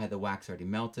 I had the wax already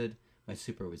melted. My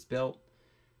super was built,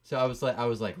 so I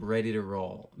was like ready to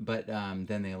roll. But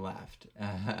then they left.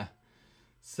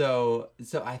 So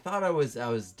I thought I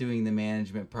was doing the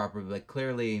management properly, but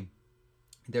clearly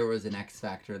there was an X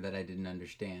factor that I didn't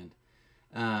understand.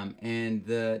 And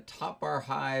the top bar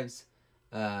hives,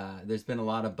 there's been a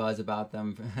lot of buzz about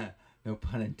them, no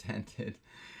pun intended,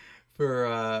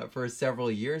 for several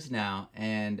years now,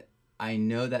 and I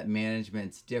know that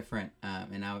management's different,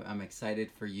 and I'm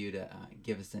excited for you to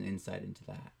give us an insight into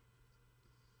that.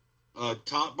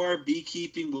 Top bar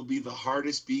beekeeping will be the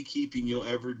hardest beekeeping you'll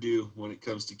ever do when it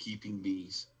comes to keeping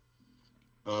bees.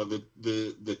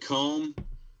 The comb,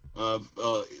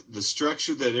 the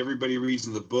structure that everybody reads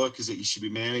in the book is that you should be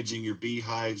managing your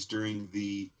beehives during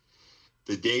the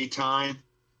daytime,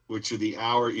 which are the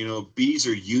hour. Bees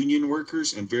are union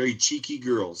workers and very cheeky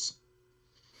girls,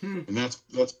 and that's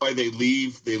why they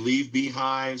leave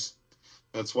beehives.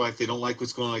 That's why if they don't like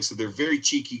what's going on, like so, they're very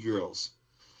cheeky girls.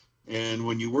 And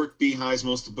when you work beehives,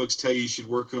 most of the books tell you should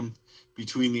work them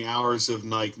between the hours of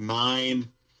like 9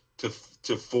 to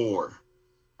 4.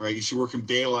 Right? You should work them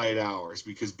daylight hours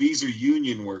because bees are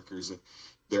union workers.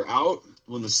 They're out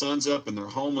when the sun's up and they're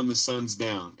home when the sun's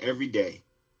down every day.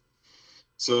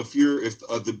 So if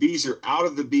the bees are out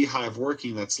of the beehive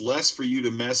working, that's less for you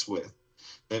to mess with.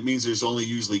 That means there's only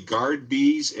usually guard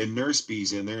bees and nurse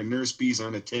bees in there. And nurse bees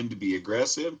aren't tend to be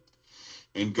aggressive.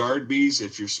 And guard bees,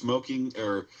 if you're smoking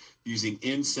or using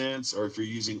incense, or if you're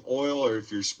using oil, or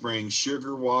if you're spraying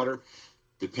sugar water,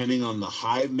 depending on the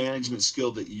hive management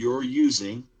skill that you're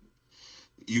using,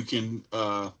 you can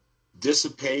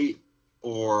dissipate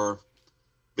or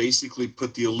basically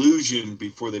put the illusion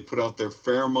before they put out their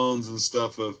pheromones and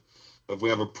stuff of we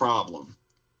have a problem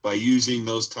by using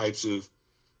those types of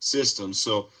systems.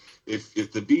 So if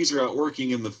the bees are out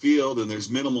working in the field and there's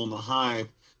minimal in the hive,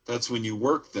 that's when you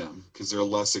work them because they're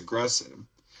less aggressive.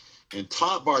 In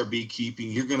top bar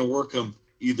beekeeping, you're going to work them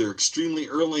either extremely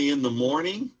early in the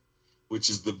morning, which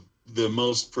is the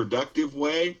most productive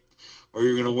way, or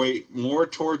you're going to wait more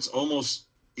towards almost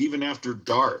even after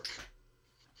dark.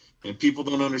 And people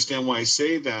don't understand why I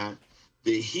say that.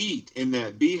 The heat in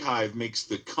that beehive makes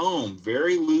the comb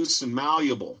very loose and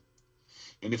malleable.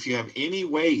 And if you have any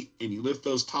weight and you lift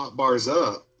those top bars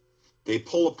up, they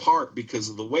pull apart because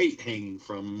of the weight hanging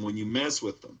from them when you mess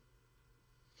with them.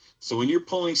 So when you're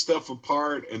pulling stuff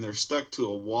apart and they're stuck to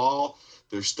a wall,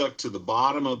 they're stuck to the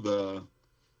bottom of the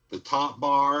top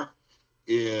bar.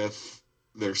 If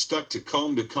they're stuck to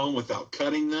comb without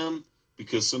cutting them,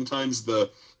 because sometimes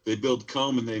they build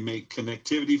comb and they make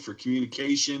connectivity for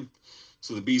communication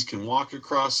so the bees can walk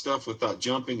across stuff without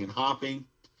jumping and hopping.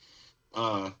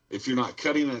 If you're not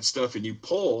cutting that stuff and you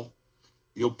pull,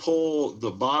 you'll pull the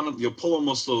bottom, you'll pull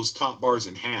almost those top bars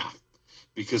in half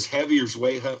because heavier is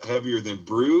way heavier than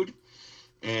brood.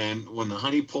 And when the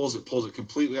honey pulls it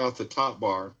completely off the top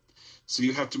bar. So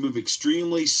you have to move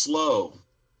extremely slow.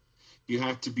 You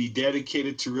have to be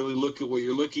dedicated to really look at what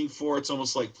you're looking for. It's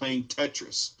almost like playing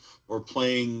Tetris or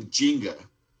playing Jenga.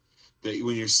 That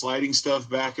when you're sliding stuff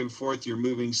back and forth, you're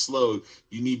moving slow.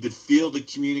 You need to feel the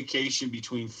communication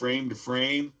between frame to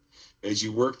frame as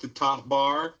you work the top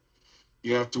bar.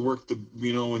 You have to work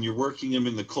when you're working them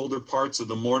in the colder parts of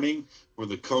the morning where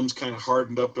the comb's kind of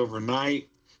hardened up overnight,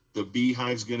 the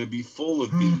beehive's going to be full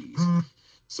of bees.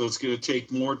 So it's going to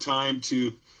take more time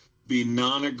to be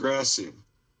non-aggressive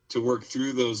to work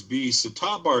through those bees. So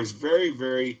top bar is very,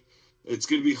 very, it's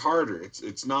going to be harder.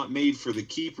 It's not made for the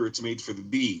keeper. It's made for the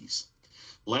bees.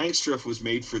 Langstroth was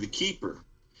made for the keeper.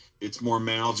 It's more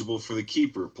manageable for the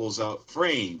keeper. Pulls out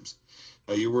frames.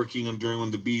 You're working them during when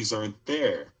the bees aren't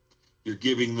there. You're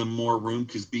giving them more room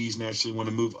because bees naturally want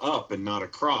to move up and not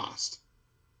across.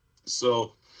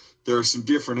 So there are some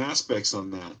different aspects on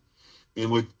that. And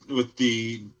with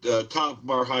the top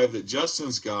bar hive that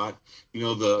Justin's got,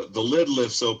 the lid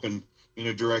lifts open in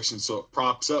a direction so it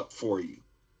props up for you.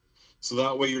 So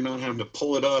that way you're not having to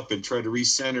pull it up and try to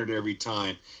recenter it every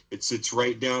time. It sits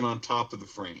right down on top of the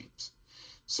frames.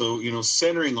 So,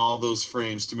 centering all those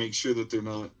frames to make sure that they're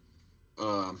not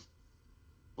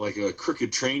like a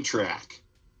crooked train track.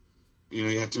 You know,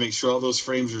 you have to make sure all those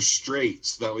frames are straight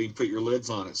so that way you can put your lids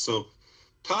on it. So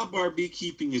top bar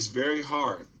beekeeping is very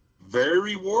hard, very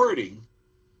rewarding,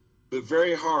 but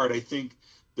very hard. I think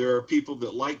there are people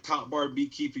that like top bar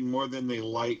beekeeping more than they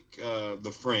like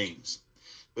the frames.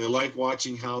 They like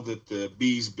watching how that the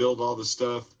bees build all the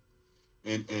stuff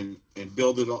and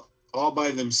build it all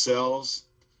by themselves.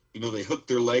 You know, they hook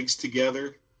their legs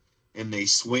together and they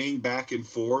swing back and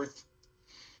forth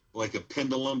like a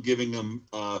pendulum, giving them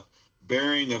a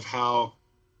bearing of how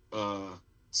uh,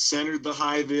 centered the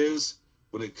hive is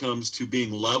when it comes to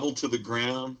being level to the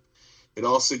ground. It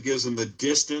also gives them the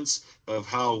distance of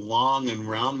how long and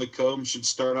round the comb should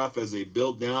start off as they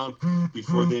build down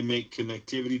before they make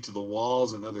connectivity to the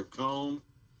walls and other comb.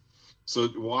 So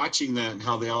watching that and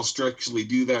how they all structurally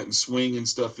do that and swing and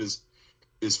stuff is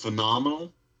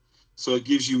phenomenal. So it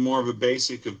gives you more of a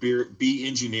basic of bee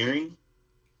engineering.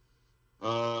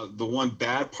 The one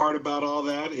bad part about all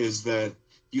that is that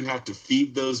you have to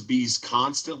feed those bees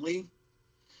constantly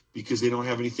because they don't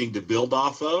have anything to build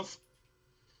off of.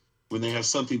 When they have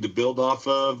something to build off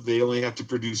of, they only have to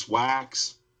produce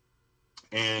wax.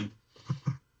 And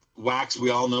wax, we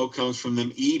all know, comes from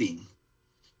them eating.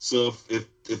 So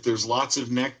if there's lots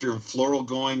of nectar and floral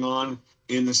going on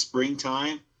in the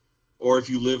springtime, or if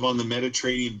you live on the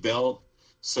Mediterranean belt,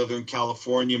 Southern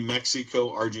California,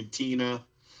 Mexico, Argentina,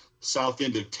 south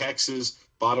end of Texas,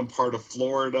 bottom part of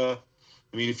Florida.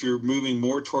 I mean, if you're moving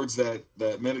more towards that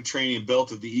Mediterranean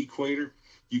belt of the equator,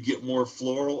 you get more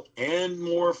floral and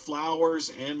more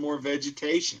flowers and more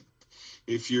vegetation.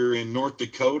 If you're in North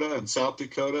Dakota and South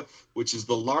Dakota, which is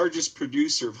the largest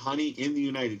producer of honey in the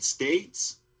United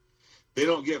States, they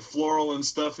don't get floral and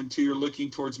stuff until you're looking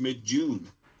towards mid-June.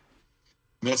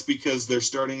 And that's because they're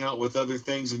starting out with other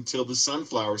things until the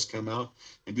sunflowers come out.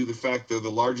 And due to the fact they're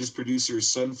the largest producer of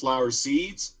sunflower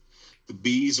seeds, the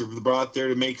bees are brought there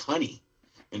to make honey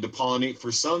and to pollinate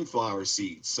for sunflower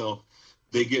seeds. So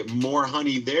they get more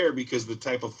honey there because of the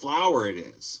type of flower it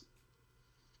is.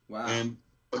 Wow. And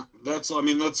that's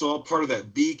all part of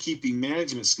that beekeeping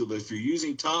management skill. That if you're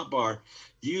using Top Bar,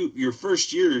 your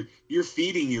first year, you're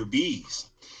feeding your bees.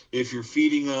 If you're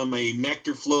feeding them a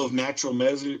nectar flow of natural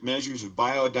measures of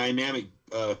biodynamic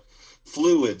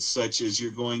fluids, such as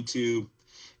you're going to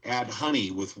add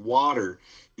honey with water,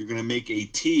 you're going to make a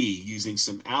tea using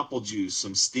some apple juice,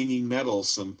 some stinging nettles,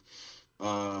 some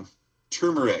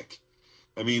turmeric.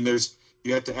 I mean,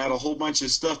 you have to add a whole bunch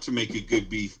of stuff to make a good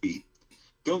bee feed.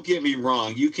 Don't get me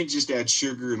wrong, you can just add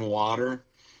sugar and water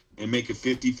and make a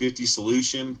 50-50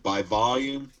 solution by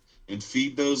volume and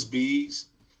feed those bees.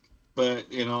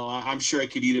 But, you know, I'm sure I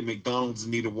could eat at McDonald's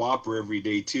and eat a Whopper every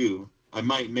day too. I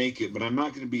might make it, but I'm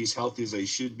not going to be as healthy as I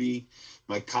should be.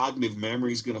 My cognitive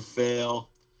memory is going to fail.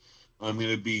 I'm going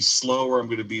to be slower. I'm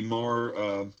going to be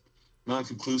more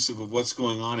non-conclusive of what's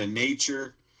going on in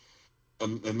nature.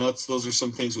 And those are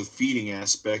some things with feeding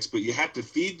aspects. But you have to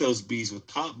feed those bees with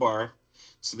Top Bar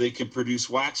so they can produce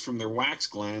wax from their wax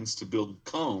glands to build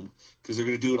comb, because they're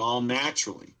going to do it all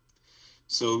naturally.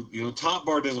 So, you know, Top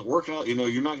Bar doesn't work out. You know,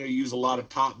 you're not going to use a lot of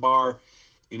Top Bar,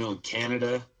 you know, in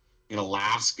Canada, in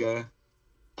Alaska.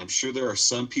 I'm sure there are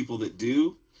some people that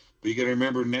do, but you got to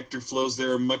remember nectar flows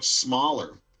there are much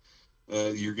smaller.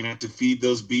 You're going to have to feed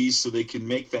those bees so they can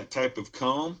make that type of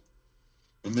comb.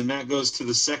 And then that goes to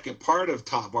the second part of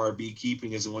Top Bar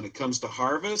beekeeping, is when it comes to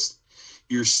harvest,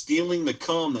 you're stealing the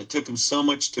comb that took them so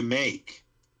much to make.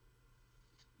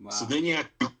 Wow. So then you have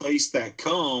to replace that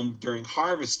comb during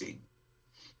harvesting.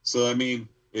 So, I mean,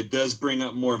 it does bring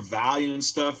up more value and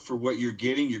stuff for what you're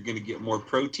getting. You're going to get more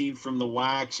protein from the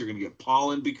wax. You're going to get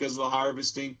pollen because of the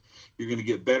harvesting. You're going to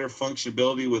get better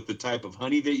functionality with the type of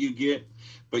honey that you get.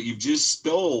 But you've just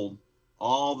stole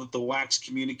all that the wax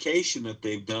communication that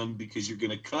they've done because you're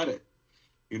going to cut it.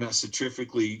 You're not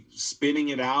centrifugally spinning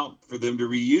it out for them to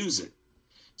reuse it.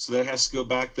 So that has to go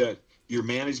back, that your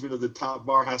management of the Top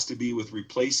Bar has to be with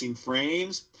replacing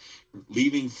frames,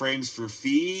 leaving frames for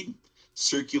feed,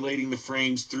 circulating the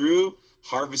frames through,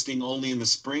 harvesting only in the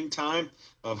springtime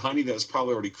of honey that's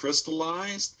probably already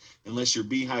crystallized, unless your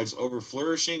beehive's over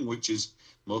flourishing, which is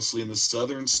mostly in the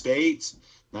southern states,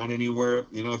 not anywhere,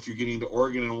 you know, if you're getting to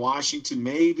Oregon and Washington,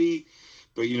 maybe,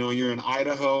 but, you know, you're in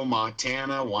Idaho,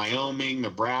 Montana, Wyoming,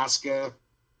 Nebraska,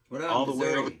 all the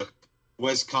way over to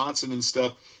Wisconsin and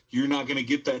stuff, you're not going to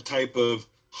get that type of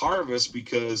harvest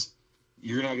because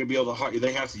you're not going to be able to,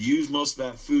 they have to use most of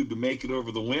that food to make it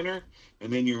over the winter.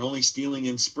 And then you're only stealing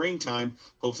in springtime,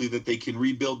 hopefully that they can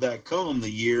rebuild that comb the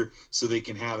year so they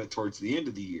can have it towards the end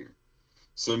of the year.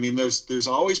 So, I mean, there's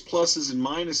always pluses and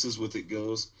minuses with it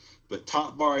goes, but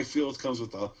Top Bar, I feel, it comes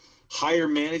with a higher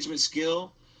management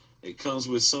skill, It comes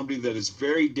with somebody that is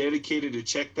very dedicated to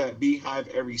check that beehive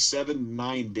every 7 to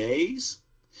 9 days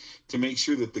to make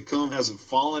sure that the comb hasn't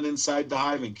fallen inside the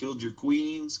hive and killed your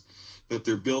queens, that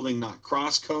they're building not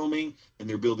cross combing and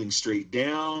they're building straight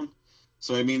down.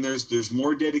 So I mean, there's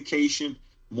more dedication,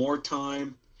 more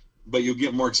time, but you'll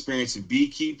get more experience in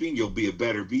beekeeping. You'll be a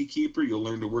better beekeeper. You'll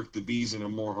learn to work the bees in a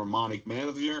more harmonic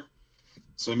manner.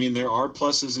 So I mean, there are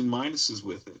pluses and minuses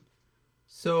with it.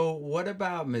 So what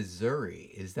about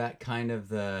Missouri? Is that kind of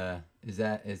the is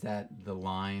that the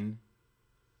line?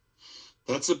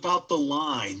 That's about the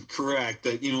line, correct?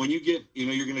 That when you get,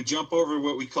 you're going to jump over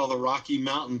what we call the Rocky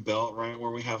Mountain Belt, right, where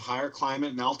we have higher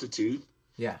climate and altitude,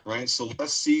 Yeah. right? So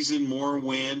less season, more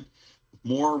wind,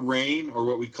 more rain, or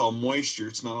what we call moisture.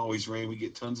 It's not always rain. We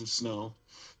get tons of snow.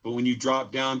 But when you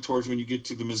drop down towards when you get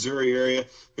to the Missouri area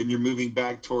and you're moving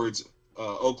back towards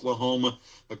Oklahoma,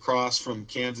 across from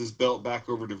Kansas belt back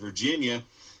over to Virginia,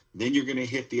 then you're going to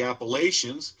hit the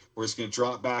Appalachians, where it's going to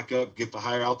drop back up, get the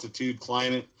higher altitude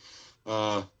climate,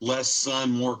 less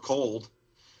sun, more cold,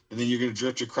 and then you're going to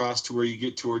drift across to where you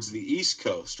get towards the East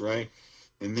Coast, right?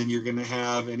 And then you're going to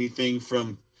have anything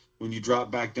from when you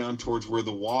drop back down towards where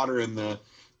the water and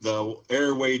the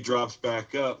airway drops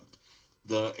back up.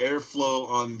 The airflow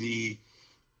on the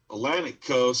Atlantic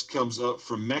coast comes up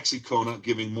from Mexico, not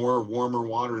giving more warmer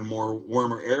water and more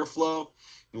warmer airflow.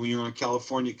 And when you're on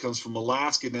California, it comes from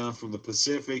Alaska down from the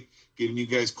Pacific, giving you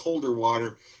guys colder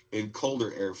water and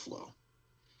colder airflow.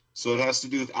 So it has to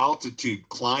do with altitude,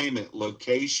 climate,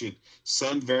 location,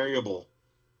 sun variable.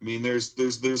 I mean, there's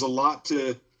a lot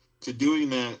to doing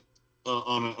that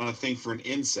on a thing for an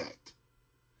insect.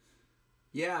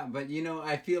 Yeah, but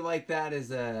I feel like that is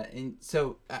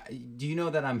so do you know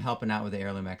that I'm helping out with the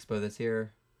Heirloom Expo this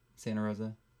year, Santa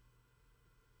Rosa?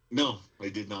 No, I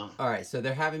did not. All right, so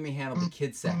they're having me handle the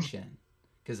kids section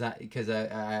because I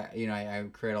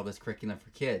create all this curriculum for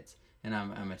kids, and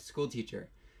I'm a school teacher,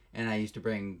 and I used to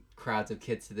bring crowds of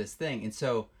kids to this thing, and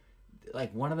so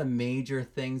like one of the major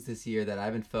things this year that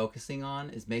I've been focusing on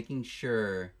is making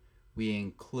sure we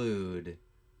include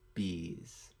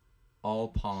bees,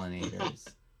 all pollinators,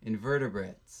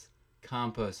 invertebrates,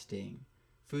 composting,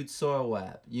 food soil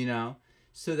web,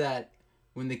 so that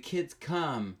when the kids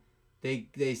come,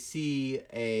 they see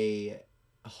a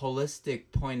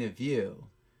holistic point of view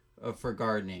for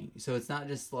gardening. So it's not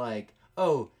just like,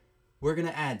 oh, we're going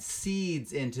to add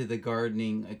seeds into the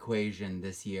gardening equation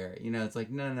this year. It's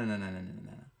like, no.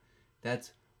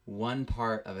 That's one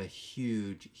part of a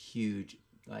huge, huge,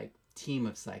 like, team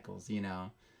of cycles,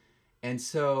 And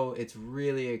so it's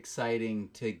really exciting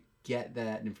to get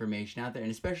that information out there.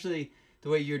 And especially the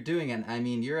way you're doing it. I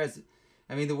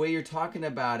mean, the way you're talking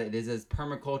about it is as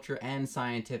permaculture and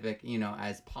scientific,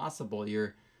 as possible.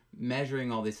 You're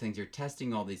measuring all these things. You're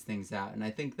testing all these things out. And I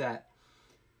think that's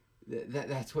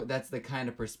the kind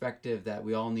of perspective that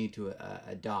we all need to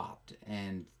adopt.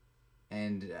 And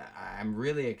I'm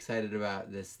really excited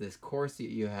about this course that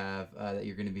you have that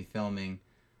you're going to be filming.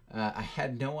 I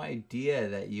had no idea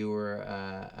that you were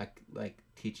like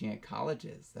teaching at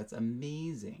colleges. That's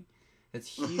amazing. That's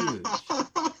huge.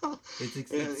 It's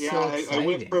so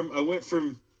exciting. I went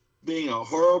from being a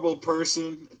horrible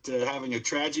person to having a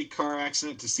tragic car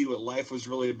accident to see what life was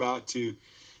really about to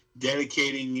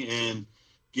dedicating and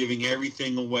giving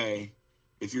everything away.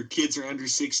 If your kids are under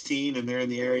 16 and they're in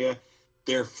the area,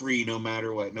 they're free no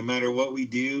matter what. No matter what we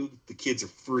do, the kids are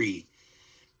free.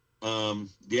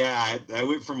 I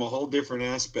went from a whole different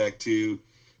aspect to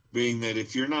being that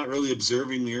if you're not really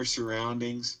observing your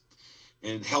surroundings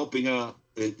and helping out,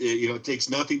 it takes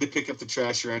nothing to pick up the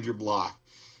trash around your block.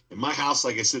 And my house,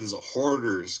 like I said, is a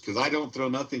hoarder's because I don't throw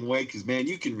nothing away because, man,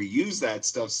 you can reuse that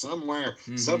stuff somewhere.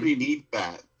 Mm-hmm. Somebody needs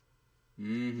that.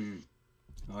 Mm-hmm.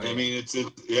 Oh, yeah. I mean,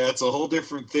 it's a whole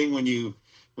different thing when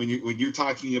you're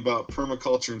talking about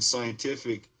permaculture and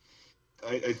scientific.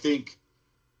 I think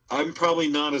I'm probably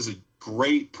not as a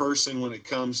great person when it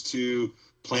comes to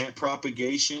plant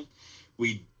propagation.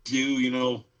 We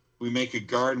do, we make a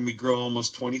garden. We grow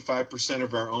almost 25%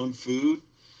 of our own food.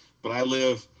 But I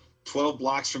live 12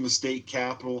 blocks from the state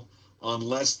capitol on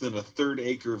less than a third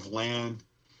acre of land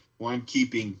where I'm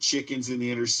keeping chickens in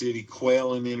the inner city,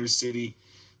 quail in the inner city.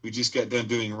 We just got done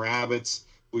doing rabbits.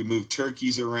 We move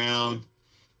turkeys around.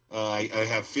 I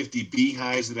have 50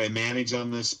 beehives that I manage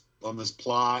on this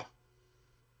plot.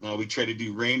 We try to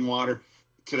do rainwater.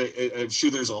 I'm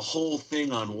sure there's a whole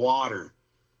thing on water.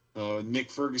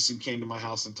 Nick Ferguson came to my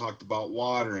house and talked about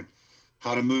water and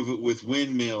how to move it with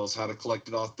windmills, how to collect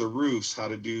it off the roofs, how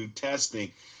to do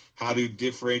testing. how to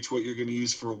differentiate what you're going to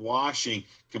use for washing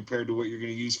compared to what you're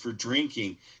going to use for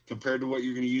drinking, compared to what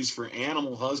you're going to use for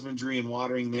animal husbandry and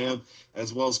watering them,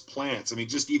 as well as plants. I mean,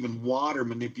 just even water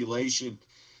manipulation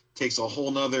takes a whole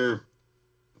nother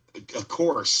a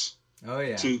course. Oh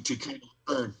yeah. To kind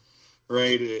of learn,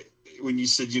 right? When you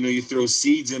said, you throw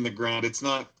seeds in the ground, it's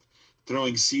not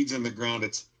throwing seeds in the ground.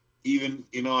 It's even,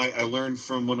 I learned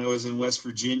from when I was in West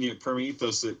Virginia at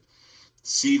Permethos that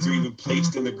seeds are even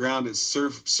placed in the ground at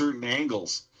certain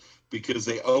angles because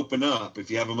they open up.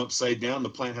 If you have them upside down, the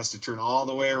plant has to turn all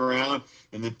the way around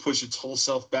and then push its whole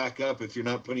self back up if you're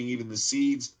not putting even the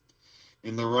seeds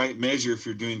in the right measure if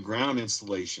you're doing ground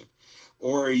installation.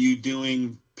 Or are you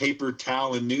doing paper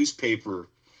towel and newspaper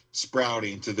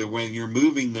sprouting to the when you're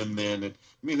moving them then? I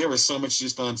mean, there was so much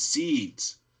just on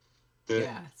seeds that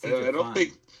I don't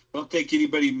think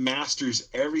anybody masters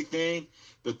everything,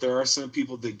 but there are some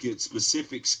people that get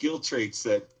specific skill traits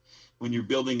that when you're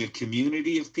building a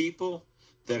community of people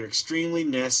that are extremely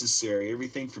necessary.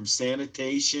 Everything from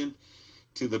sanitation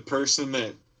to the person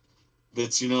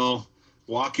that's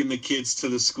walking the kids to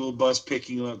the school bus,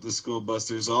 picking them up at the school bus.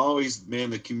 There's always,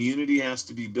 the community has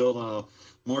to be built on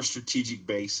a more strategic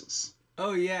basis.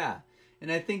 Oh yeah.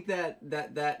 And I think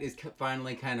that is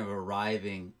finally kind of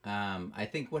arriving. I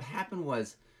think what happened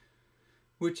was,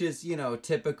 which is,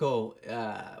 typical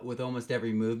with almost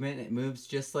every movement, it moves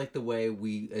just like the way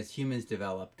we as humans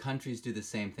develop. Countries do the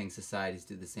same thing, societies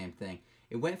do the same thing.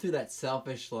 It went through that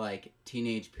selfish, like,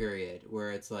 teenage period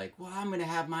where it's like, well, I'm going to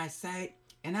have my site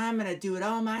and I'm going to do it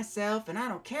all myself and I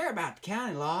don't care about the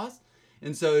county laws.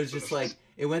 And so it's just like,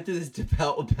 it went through this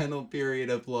developmental period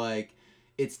of like,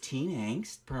 it's teen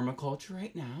angst, permaculture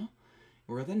right now.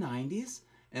 We're the 90s.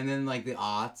 And then like the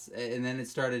aughts. And then it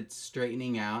started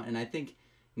straightening out. And I think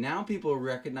now people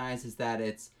recognize is that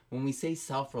it's, when we say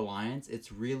self-reliance,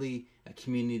 it's really a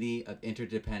community of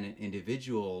interdependent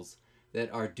individuals that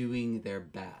are doing their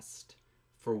best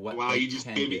for what wow, you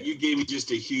gave me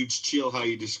just a huge chill how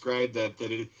you described that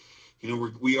it,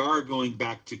 we are going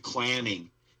back to clanning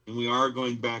and we are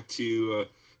going back to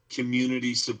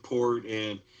community support,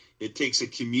 and it takes a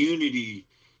community,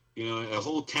 a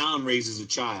whole town raises a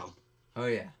child. Oh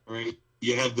yeah. Right.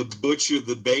 You have the butcher,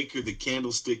 the baker, the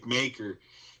candlestick maker,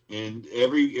 and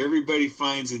everybody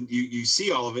finds, and you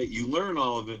see all of it, you learn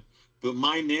all of it, but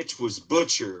my niche was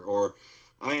butcher, or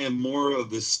I am more of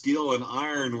the steel and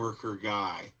iron worker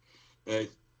guy.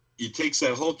 It takes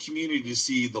that whole community to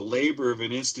see the labor of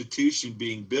an institution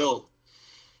being built.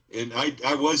 And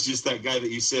I was just that guy that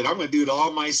you said, I'm going to do it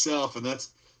all myself. And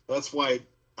that's why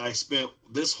I spent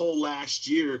this whole last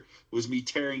year was me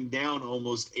tearing down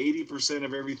almost 80%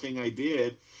 of everything I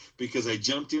did, because I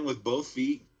jumped in with both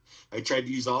feet. I tried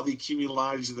to use all the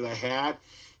accumulators that I had.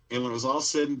 And when it was all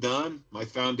said and done, my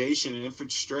foundation and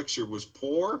infrastructure was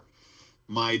poor.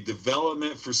 My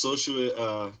development for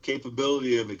social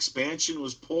capability of expansion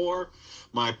was poor.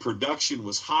 My production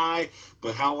was high,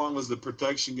 but how long was the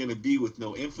production going to be with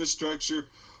no infrastructure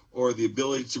or the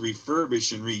ability to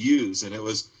refurbish and reuse? And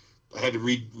I had to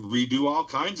redo all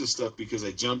kinds of stuff because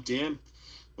I jumped in,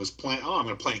 I'm going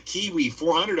to plant kiwi,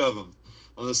 400 of them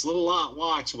on this little lot.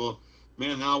 Watch. Well,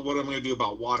 man, now what am I going to do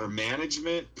about water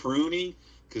management, pruning?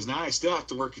 Because now I still have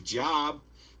to work a job.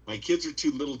 My kids are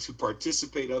too little to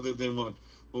participate other than what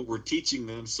we're teaching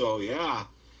them. So yeah,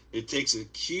 it takes a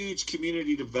huge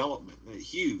community development,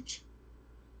 huge.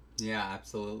 Yeah,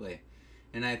 absolutely.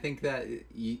 And I think that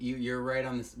you're right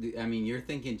on this. I mean, you're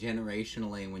thinking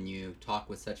generationally when you talk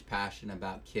with such passion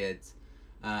about kids,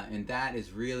 and that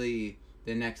is really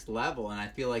the next level. And I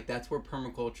feel like that's where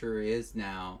permaculture is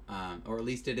now, or at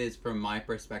least it is from my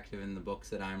perspective in the books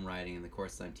that I'm writing and the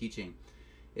courses I'm teaching.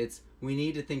 We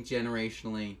need to think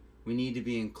generationally. We need to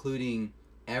be including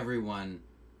everyone,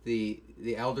 the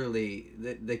elderly,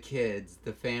 the kids,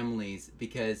 the families,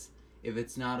 because if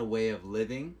it's not a way of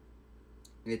living,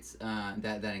 it's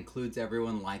that includes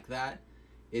everyone like that,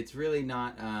 it's really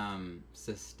not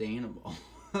sustainable.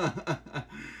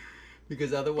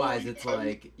 Because otherwise it's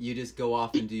like you just go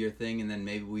off and do your thing, and then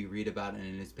maybe we read about it in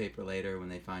a newspaper later when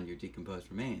they find your decomposed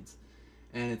remains.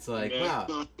 And it's like,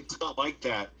 wow. It's not like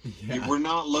that. Yeah. We're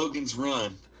not Logan's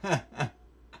Run.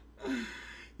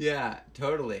 Yeah,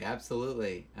 totally.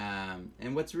 Absolutely.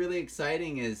 And what's really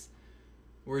exciting is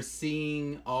we're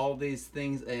seeing all these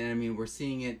things. And I mean, we're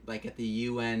seeing it like at the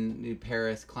UN New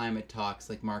Paris climate talks,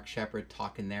 like Mark Shepard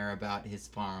talking there about his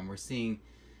farm. We're seeing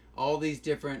all these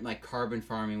different, like carbon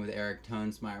farming with Eric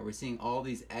Tonesmeyer. We're seeing all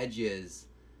these edges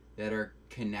that are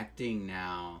connecting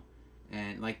now.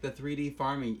 And like the 3D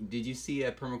farming, did you see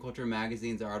a Permaculture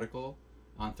Magazine's article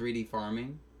on 3D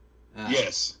farming?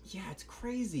 Yes. Yeah, it's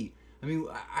crazy. I mean,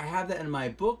 I have that in my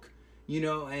book,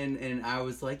 and I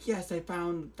was like, yes, I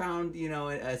found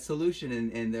a solution,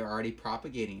 and they're already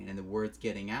propagating it, and the word's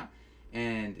getting out,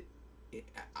 and it,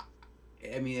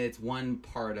 I mean, it's one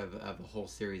part of a whole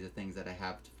series of things that I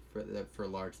have for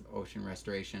large ocean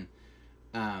restoration.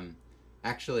 Um,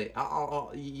 Actually,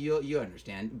 you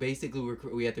understand. Basically,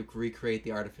 we have to recreate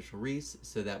the artificial reefs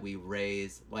so that we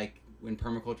raise, like in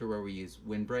permaculture, where we use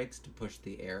windbreaks to push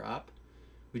the air up.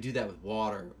 We do that with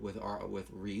water with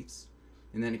reefs,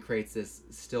 and then it creates this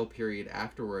still period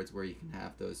afterwards where you can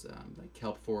have those like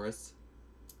kelp forests,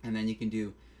 and then you can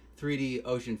do 3D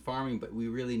ocean farming. But we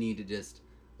really need to just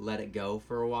let it go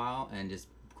for a while and just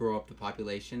grow up the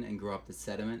population and grow up the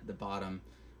sediment, the bottom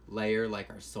layer, like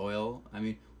our soil. I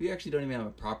mean, we actually don't even have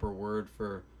a proper word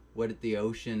for what the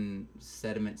ocean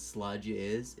sediment sludge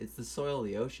is. It's the soil of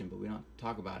the ocean, but we don't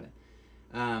talk about it.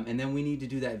 And then we need to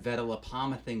do that Veta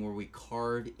Lapama thing where we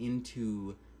carve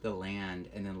into the land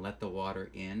and then let the water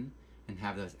in and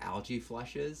have those algae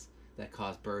flushes that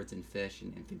cause birds and fish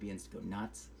and amphibians to go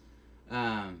nuts.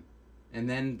 And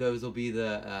then those will be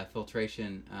the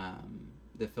filtration,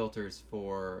 the filters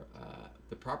for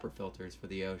the proper filters for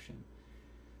the ocean.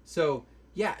 So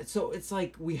yeah, so it's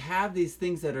like we have these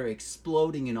things that are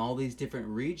exploding in all these different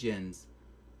regions,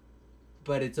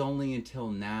 but it's only until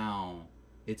now.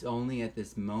 It's only at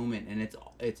this moment, and it's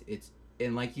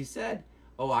and like you said,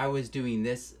 oh, I was doing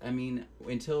this. I mean,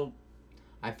 until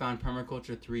I found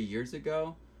permaculture 3 years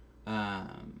ago,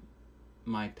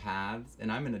 my paths,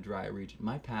 and I'm in a dry region.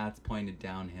 My paths pointed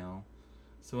downhill,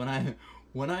 so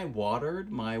when I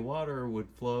watered, my water would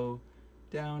flow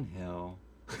downhill.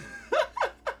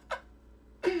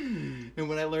 And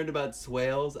when I learned about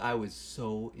swales, I was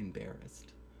so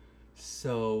embarrassed,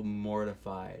 so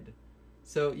mortified.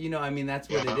 So, I mean, that's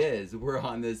what it is. We're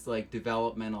on this like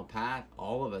developmental path,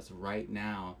 all of us right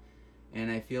now. And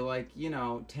I feel like,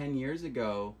 10 years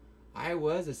ago, I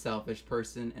was a selfish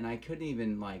person and I couldn't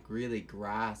even like really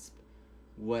grasp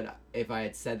what, if I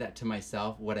had said that to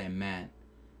myself, what I meant.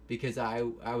 Because I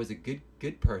was a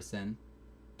good person,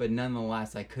 but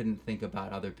nonetheless, I couldn't think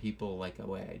about other people like the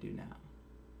way I do now.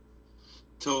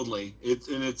 Totally.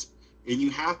 And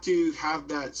you have to have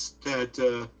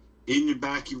that in your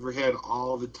back of your head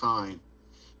all the time.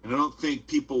 And I don't think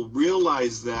people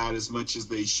realize that as much as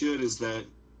they should, is that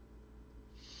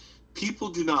people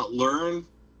do not learn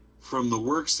from the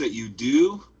works that you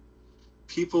do.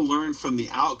 People learn from the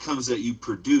outcomes that you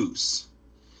produce.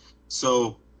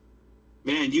 So,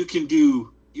 man, you can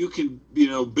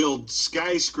build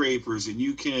skyscrapers, and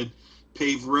you can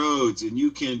pave roads, and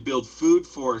you can build food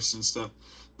forests and stuff.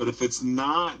 But if it's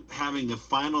not having a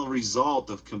final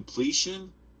result of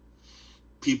completion,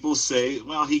 people say,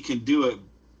 well, he can do it,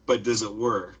 but does it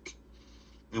work?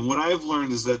 And what I've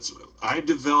learned is that I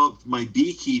developed my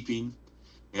beekeeping,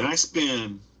 and I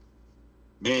spend,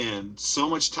 man, so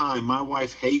much time. My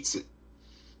wife hates it,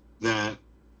 that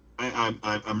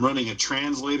I'm running a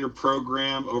translator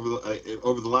program over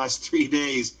the last 3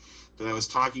 days, that I was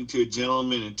talking to a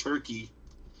gentleman in Turkey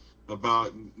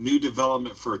about new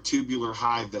development for a tubular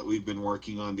hive that we've been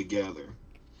working on together,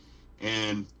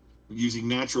 and using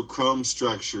natural chrome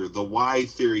structure, the Y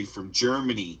theory from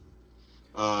Germany,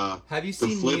 have you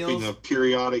seen the flipping Neil's of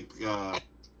periodic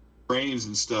frames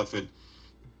and stuff. And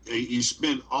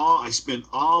I spend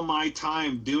all my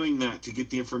time doing that to get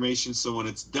the information, so when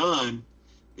it's done,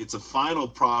 it's a final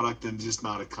product and just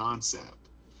not a concept.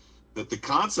 That the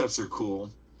concepts are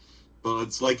cool, but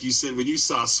it's like you said, when you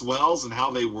saw swells and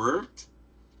how they worked,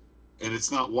 and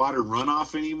it's not water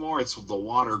runoff anymore, it's the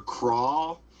water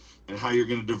crawl, and how you're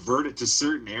going to divert it to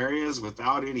certain areas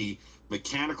without any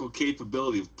mechanical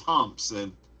capability of pumps.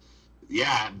 And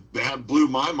yeah, that blew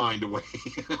my mind away.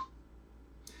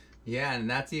 Yeah, and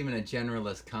that's even a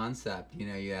generalist concept.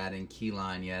 You add in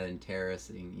keyline, you add in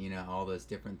terracing, all those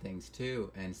different things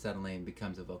too, and suddenly it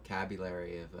becomes a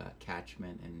vocabulary of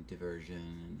catchment and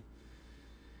diversion.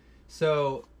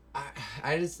 So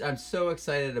I'm so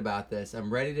excited about this.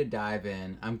 I'm ready to dive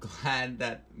in. I'm glad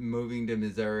that moving to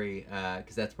Missouri,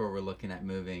 because that's where we're looking at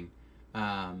moving.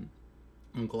 I'm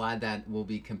glad that will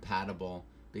be compatible,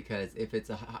 because if it's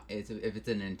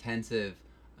an intensive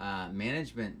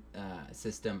management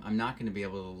system, I'm not going to be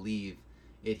able to leave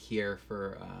it here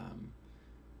for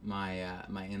my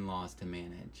in-laws to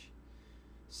manage.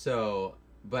 So,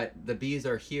 but the bees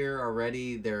are here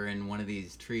already. They're in one of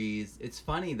these trees. It's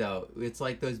funny though. It's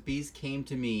like those bees came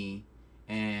to me,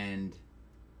 and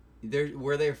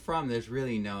where they're from, there's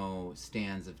really no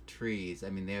stands of trees.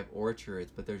 I mean, they have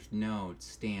orchards, but there's no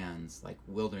stands, like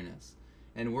wilderness.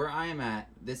 And where I am at,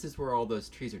 this is where all those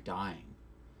trees are dying.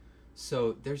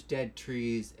 So there's dead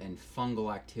trees and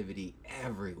fungal activity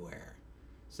everywhere.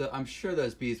 So I'm sure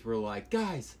those bees were like,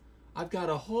 guys, I've got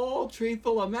a whole tree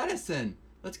full of medicine.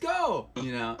 Let's go,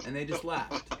 and they just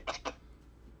left.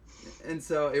 And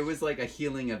so it was like a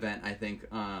healing event, I think,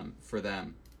 for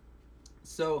them.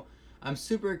 So I'm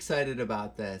super excited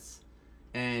about this.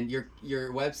 And your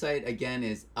website, again,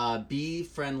 is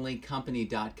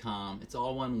beefriendlycompany.com. It's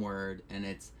all one word, and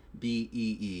it's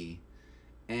BEE.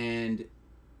 And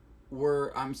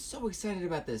I'm so excited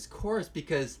about this course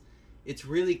because it's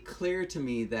really clear to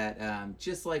me that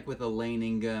just like with Elaine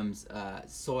Ingham's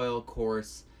soil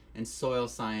course and soil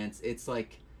science, it's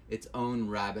like its own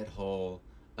rabbit hole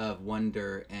of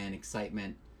wonder and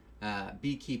excitement.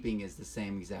 Beekeeping is the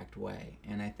same exact way.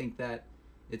 And I think that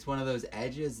it's one of those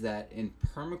edges that in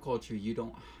permaculture you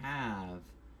don't have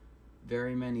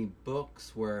very many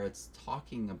books where it's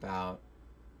talking about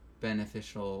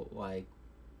beneficial, like,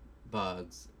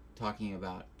 bugs, talking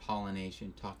about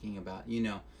pollination, talking about,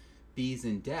 bees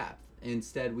in depth.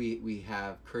 Instead, we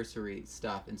have cursory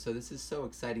stuff. And so this is so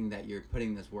exciting that you're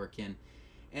putting this work in.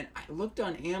 And I looked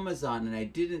on Amazon and I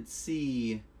didn't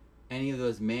see any of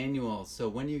those manuals. So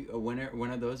when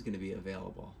are those going to be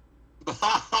available?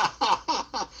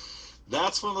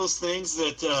 That's one of those things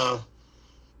that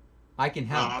I can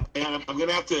help. And I'm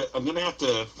gonna have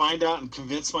to find out and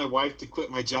convince my wife to quit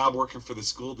my job working for the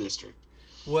school district.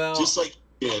 Well, just like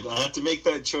you did, I have to make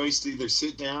that choice to either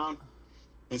sit down.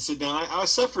 I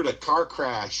suffered a car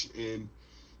crash in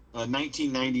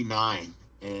 1999,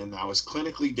 and I was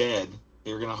clinically dead.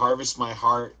 They were going to harvest my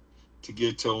heart to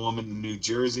give to a woman in New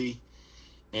Jersey.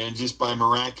 And just by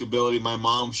miraculous, my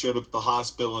mom showed up at the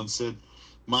hospital and said,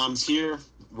 "Mom's here.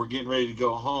 We're getting ready to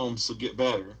go home, so get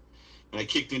better." And I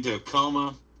kicked into a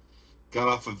coma, got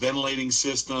off a ventilating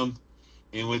system,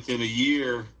 and within a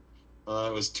year,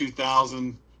 it was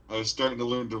 2000, I was starting to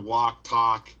learn to walk,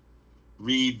 talk,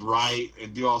 read, write,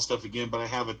 and do all stuff again. But I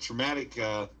have a traumatic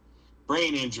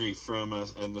brain injury from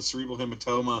the cerebral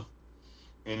hematoma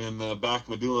and in the back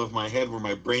medulla of my head where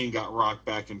my brain got rocked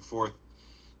back and forth.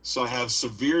 So I have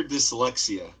severe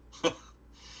dyslexia.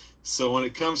 So when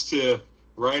it comes to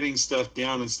writing stuff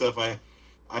down and stuff, I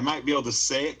might be able to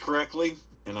say it correctly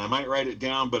and I might write it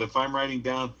down. But if I'm writing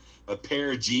down a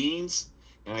pair of jeans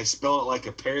and I spell it like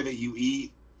a pear that you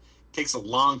eat, it takes a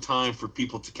long time for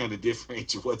people to kind of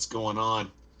differentiate what's going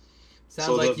on. Sounds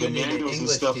so like the manuals and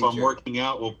stuff teacher. I'm working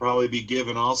out will probably be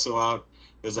given also out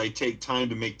as I take time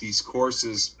to make these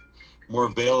courses more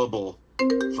available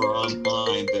for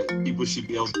online, that people should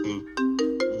be able to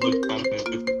look at it in a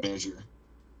different measure.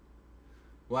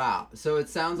 Wow. So it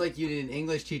sounds like you need an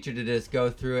English teacher to just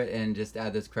go through it and just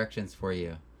add those corrections for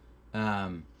you.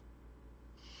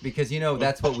 Because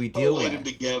that's what we deal with. Them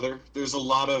together. There's a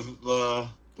lot of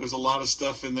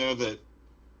stuff in there that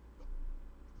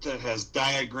has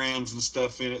diagrams and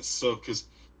stuff in it. So because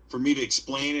for me to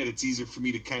explain it, it's easier for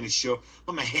me to kind of show.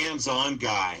 I'm a hands-on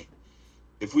guy.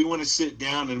 If we want to sit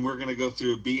down and we're going to go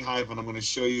through a beehive and I'm going to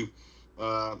show you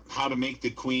how to make the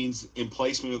queens,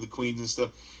 emplacement of the queens and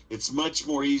stuff, it's much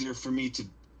more easier for me to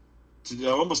I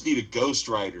almost need a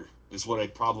ghostwriter is what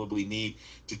I'd probably need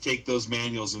to take those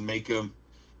manuals and make them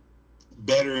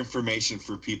better information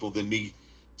for people than me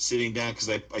sitting down, because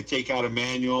I take out a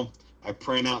manual, I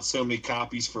print out so many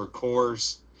copies for a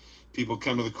course. People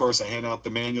come to the course, I hand out the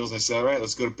manuals, I say, all right,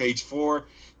 let's go to page 4.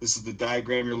 This is the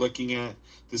diagram you're looking at.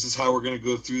 This is how we're going to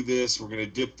go through this. We're going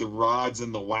to dip the rods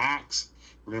in the wax.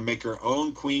 We're going to make our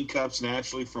own queen cups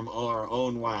naturally from our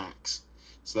own wax.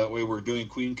 So that way we're doing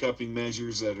queen cupping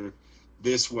measures that are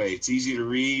this way. It's easy to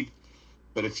read,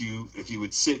 but if you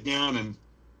would sit down and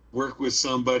work with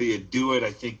somebody and do it,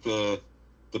 I think the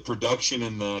production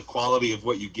and the quality of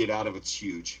what you get out of it's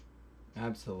huge.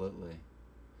 Absolutely.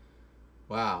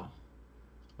 Wow.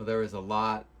 Well, there was a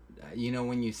lot.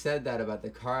 When you said that about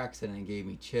the car accident, it gave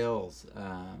me chills.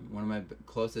 One of my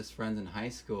closest friends in high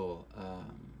school,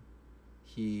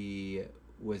 he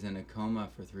was in a coma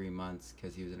for 3 months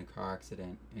because he was in a car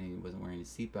accident and he wasn't wearing his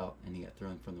seatbelt and he got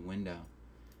thrown from the window.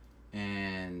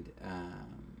 And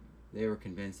they were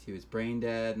convinced he was brain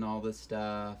dead and all this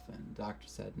stuff, and the doctor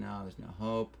said, no, there's no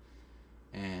hope.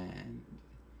 And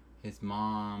his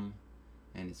mom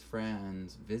and his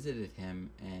friends visited him,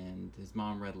 and his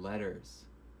mom read letters.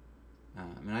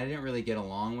 And I didn't really get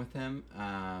along with him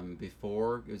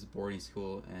before. It was a boarding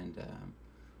school, and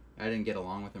I didn't get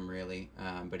along with him really,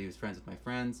 but he was friends with my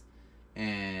friends,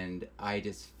 and I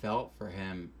just felt for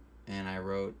him, and I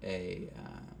wrote a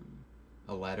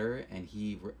letter, and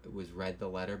he was read the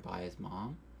letter by his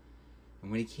mom,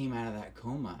 and when he came out of that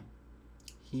coma,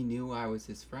 he knew I was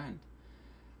his friend,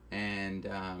 and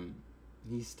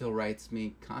he still writes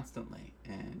me constantly,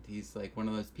 and he's like one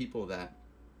of those people that,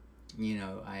 you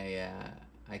know,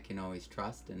 I can always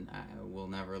trust, and I will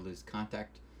never lose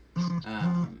contact.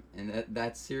 And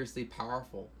that's seriously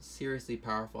powerful. Seriously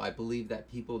powerful. I believe that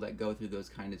people that go through those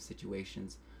kind of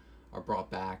situations are brought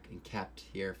back and kept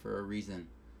here for a reason.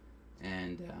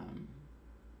 And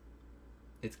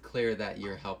it's clear that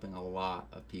you're helping a lot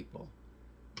of people.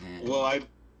 And Well,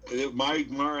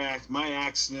 my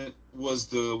accident was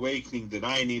the awakening that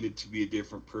I needed to be a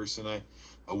different person.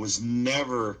 I was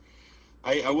never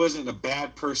I wasn't a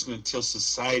bad person until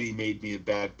society made me a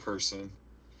bad person.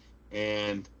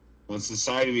 And when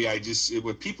society,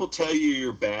 when people tell you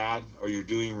you're bad or you're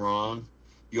doing wrong,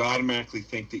 you automatically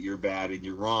think that you're bad and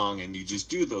you're wrong, and you just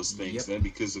do those things. yep. Then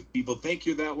because if people think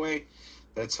you're that way,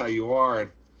 that's how you are.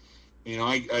 And, you know,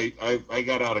 I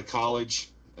got out of college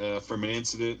from an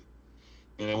incident,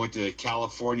 and I went to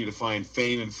California to find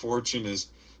fame and fortune as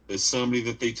somebody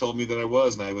that they told me that I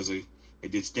was. And I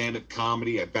did stand-up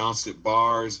comedy. I bounced at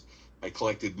bars. I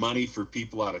collected money for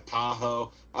people out of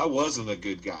Tahoe. I wasn't a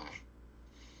good guy.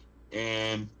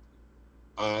 And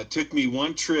it took me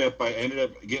one trip. I ended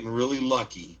up getting really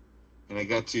lucky, and I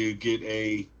got to get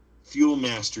a fuel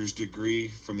master's degree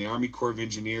from the Army Corps of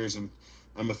Engineers, and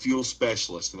I'm a fuel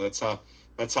specialist. And that's how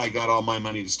I got all my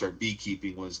money to start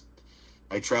beekeeping. Was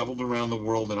I traveled around the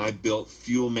world and I built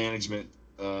fuel management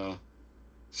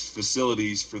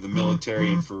facilities for the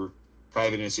military and for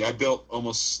private industry. I built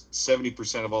almost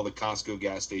 70% of all the Costco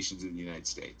gas stations in the United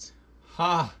States.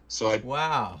 Ha! So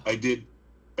Wow. I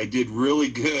did really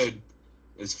good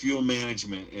as fuel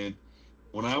management. And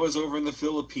when I was over in the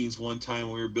Philippines one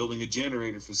time, we were building a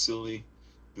generator facility.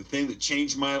 The thing that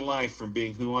changed my life from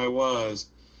being who I was,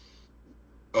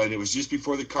 and it was just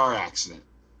before the car accident,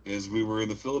 is we were in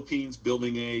the Philippines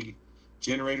building a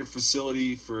generator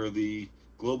facility for the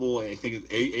global, I think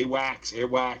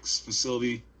AWACS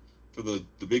facility for the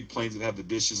big planes that have the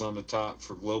dishes on the top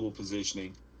for global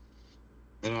positioning.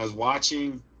 And I was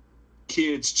watching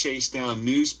kids chase down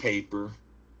newspaper,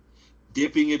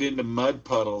 dipping it into mud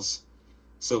puddles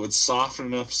so it would soften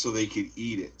enough so they could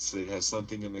eat it, so they'd have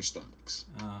something in their stomachs.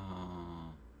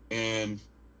 And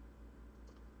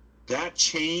that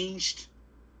changed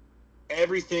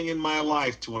everything in my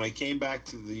life. To when I came back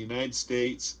to the United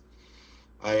States,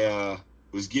 I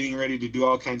was getting ready to do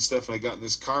all kinds of stuff, and I got in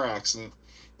this car accident,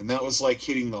 and that was like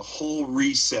hitting the whole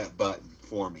reset button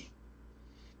for me.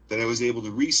 That I was able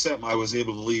to reset, I was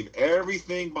able to leave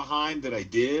everything behind that I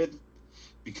did,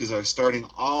 because I was starting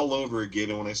all over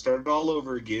again. And when I started all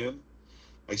over again,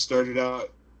 I started out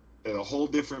at a whole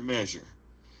different measure.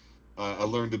 I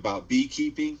learned about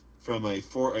beekeeping from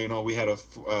we had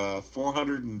a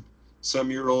 400 and some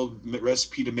year old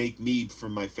recipe to make mead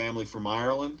from my family from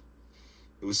Ireland.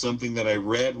 It was something that I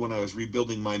read when I was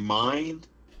rebuilding my mind.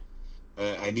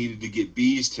 I needed to get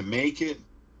bees to make it,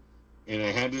 and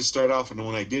I had to start off. And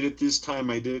when I did it this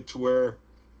time, I did it to where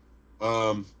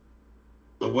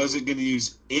I wasn't going to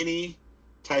use any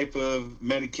type of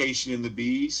medication in the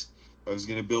bees. I was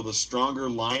going to build a stronger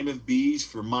line of bees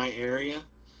for my area.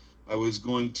 I was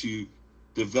going to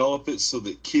develop it so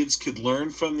that kids could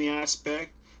learn from the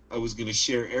aspect. I was going to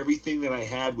share everything that I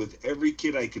had with every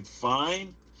kid I could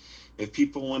find. If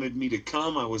people wanted me to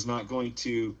come, I was not going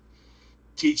to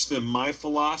teach them my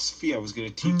philosophy. I was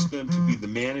going to teach them to be the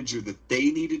manager that they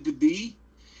needed to be,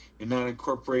 and not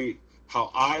incorporate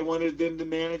how I wanted them to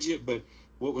manage it, but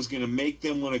what was going to make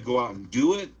them want to go out and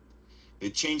do it.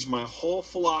 It changed my whole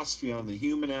philosophy on the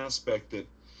human aspect, that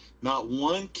not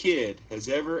one kid has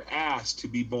ever asked to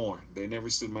be born. They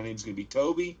never said, my name's going to be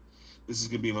Toby. This is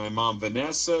going to be my mom,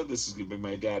 Vanessa. This is going to be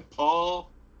my dad, Paul.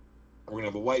 We're going to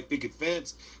have a white picket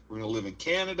fence. We're going to live in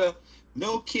Canada.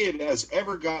 No kid has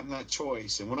ever gotten that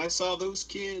choice. And when I saw those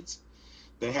kids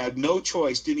that had no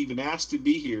choice, didn't even ask to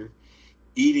be here,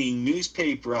 eating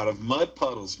newspaper out of mud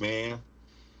puddles, man,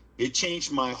 it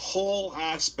changed my whole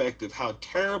aspect of how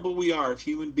terrible we are of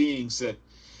human beings, that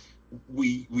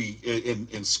we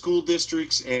in school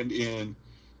districts and in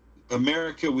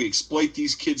America, we exploit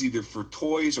these kids either for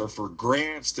toys or for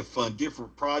grants to fund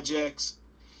different projects,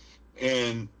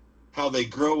 and how they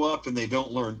grow up and they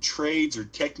don't learn trades or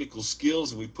technical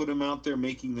skills, and we put them out there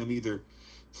making them either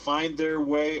find their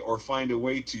way or find a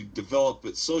way to develop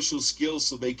social skills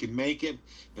so they can make it,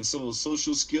 and some of those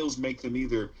social skills make them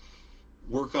either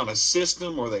work on a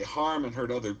system or they harm and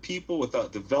hurt other people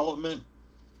without development.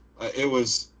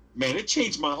 It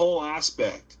changed my whole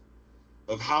aspect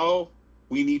of how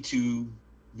we need to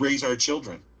raise our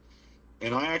children.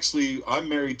 And I'm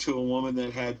married to a woman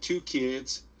that had 2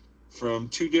 kids from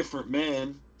 2 different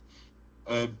men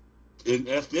in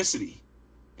ethnicity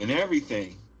and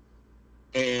everything.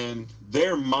 and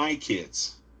they're my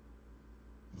kids.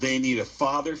 They need a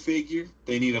father figure,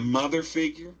 they need a mother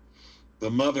figure. The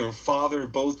mother and father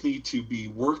both need to be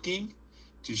working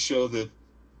to show that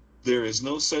there is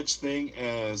no such thing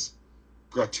as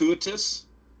gratuitous,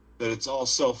 that it's all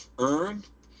self earned,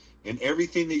 and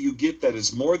everything that you get that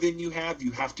is more than you have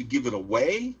to give it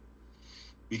away,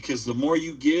 because the more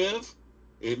you give,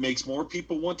 it makes more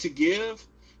people want to give.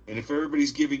 And if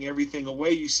everybody's giving everything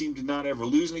away, you seem to not ever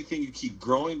lose anything. You keep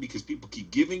growing because people keep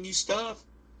giving you stuff.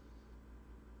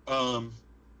 Um,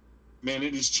 Man,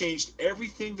 it has changed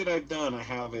everything that I've done. I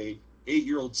have a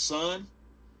 8-year-old son.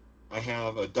 I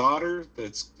have a daughter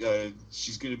that's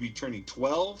she's going to be turning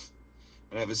 12,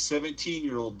 and I have a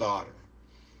 17-year-old daughter.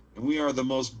 And we are the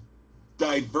most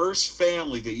diverse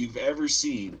family that you've ever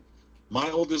seen.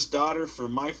 My oldest daughter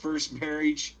from my first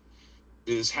marriage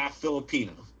is half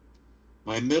Filipino.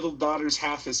 My middle daughter's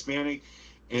half Hispanic,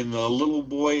 and the little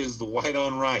boy is the white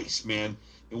on rice, man.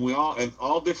 And we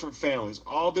all different families,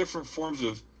 all different forms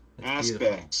of That's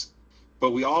aspects. beautiful.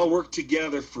 But we all work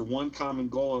together for one common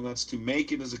goal, and that's to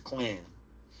make it as a clan.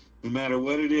 No matter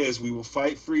what it is, we will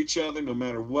fight for each other. No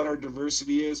matter what our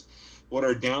diversity is, what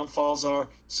our downfalls are,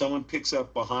 someone picks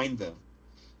up behind them,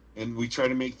 and we try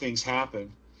to make things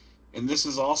happen. And this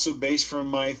is also based from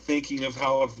my thinking of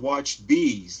how I've watched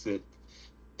bees, that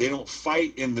they don't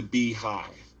fight in the beehive.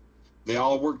 They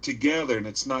all work together, and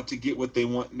it's not to get what they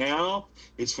want now.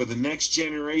 It's for the next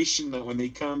generation, that when they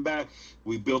come back,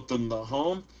 we built them the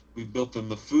home, we built them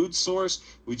the food source.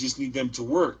 We just need them to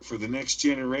work for the next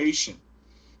generation.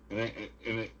 And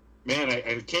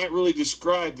I can't really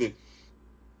describe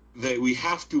that we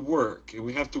have to work, and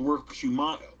we have to work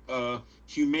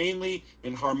humanely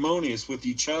and harmonious with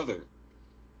each other.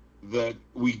 That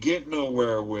we get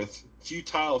nowhere with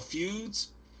futile feuds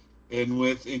and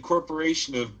with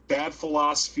incorporation of bad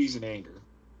philosophies and anger.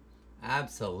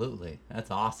 Absolutely.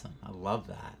 That's awesome. I love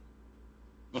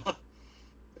that.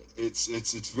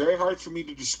 It's very hard for me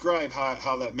to describe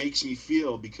how that makes me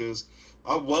feel, because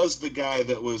I was the guy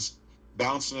that was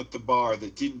bouncing at the bar,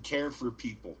 that didn't care for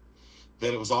people,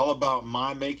 that it was all about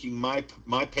making my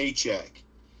paycheck.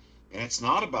 And it's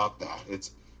not about that.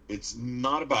 It's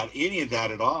not about any of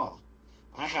that at all.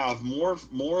 I have more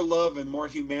love and more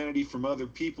humanity from other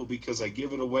people because I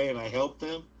give it away and I help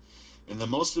them. And the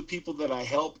most of the people that I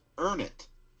help earn it.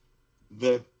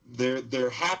 That they're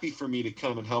happy for me to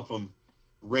come and help them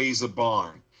raise a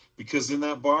barn, because in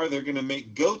that bar they're going to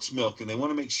make goat's milk, and they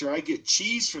want to make sure I get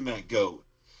cheese from that goat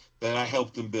that I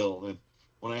helped them build. And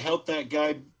when I help that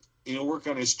guy, work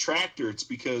on his tractor, it's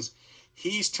because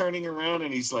he's turning around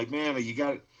and he's like, man,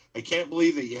 I can't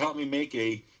believe that you helped me make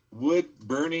a wood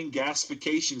burning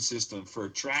gasification system for a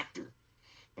tractor.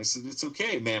 I said, it's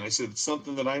okay, man. I said, it's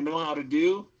something that I know how to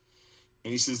do.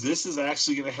 And he says, this is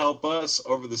actually going to help us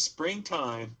over the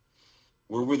springtime,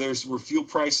 where fuel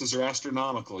prices are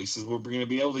astronomical. He says, we're going to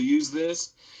be able to use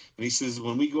this. And he says,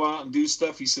 when we go out and do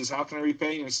stuff, he says, how can I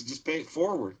repay you? And I said, just pay it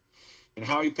forward. And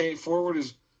how he pay it forward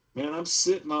is, man, I'm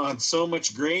sitting on so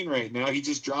much grain right now, he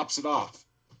just drops it off.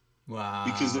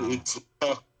 Because Wow. it's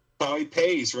how he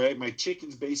pays, right? My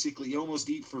chickens basically almost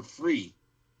eat for free.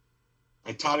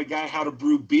 I taught a guy how to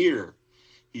brew beer.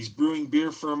 He's brewing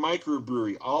beer for a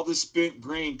microbrewery. All the spent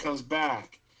grain comes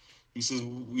back. He says,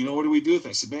 what do we do with it?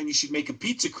 I said, man, you should make a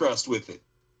pizza crust with it.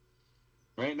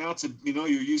 Right now, you're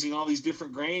using all these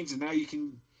different grains, and now you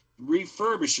can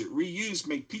refurbish it, reuse,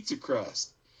 make pizza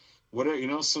crust.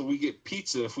 Whatever, so we get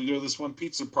pizza if we go to this one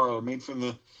pizza parlor made from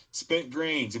the spent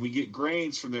grains, and we get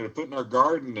grains from there to put in our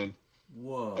garden. And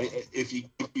Whoa. if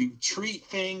you treat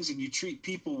things and you treat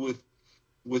people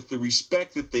with the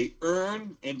respect that they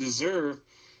earn and deserve,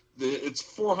 it's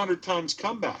 400 times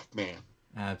comeback, man.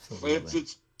 Absolutely.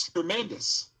 It's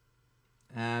tremendous.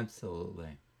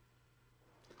 Absolutely.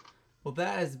 Well,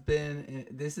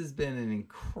 this has been an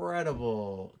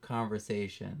incredible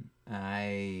conversation.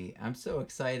 I'm so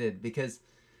excited because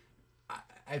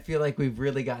I feel like we've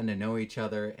really gotten to know each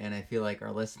other, and I feel like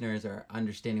our listeners are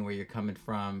understanding where you're coming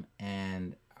from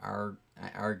and are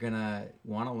gonna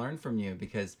want to learn from you,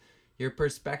 because your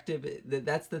perspective,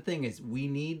 that's the thing, is we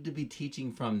need to be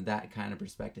teaching from that kind of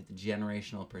perspective, the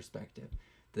generational perspective,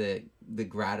 the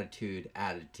gratitude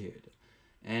attitude.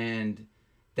 And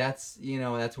that's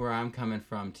where I'm coming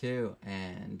from too.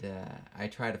 And I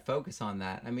try to focus on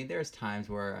that. I mean, there's times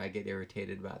where I get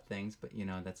irritated about things, but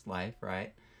that's life,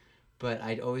 right? But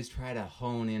I'd always try to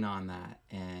hone in on that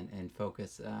and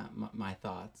focus my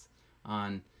thoughts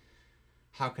on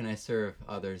how can I serve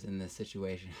others in this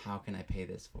situation? How can I pay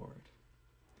this forward?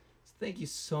 So thank you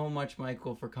so much,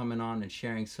 Michael, for coming on and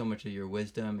sharing so much of your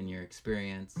wisdom and your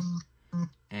experience.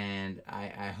 And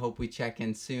I hope we check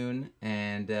in soon,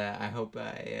 and I hope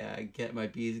I get my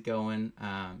bees going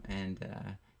and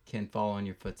can follow in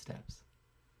your footsteps.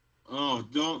 Oh,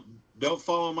 don't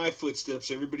follow my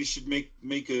footsteps. Everybody should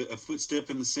make a footstep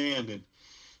in the sand, and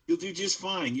you'll do just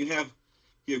fine. You have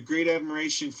great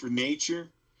admiration for nature,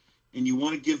 and you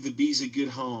want to give the bees a good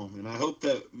home. And I hope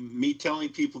that me telling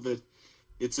people that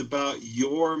it's about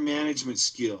your management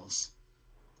skills.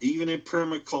 Even in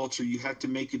permaculture, you have to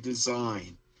make a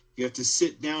design. You have to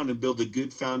sit down and build a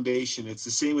good foundation. It's the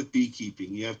same with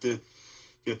beekeeping. You have to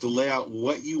lay out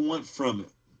what you want from it,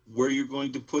 where you're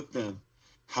going to put them,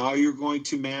 how you're going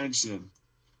to manage them.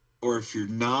 Or if you're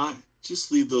not,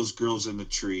 just leave those girls in the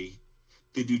tree.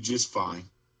 They do just fine.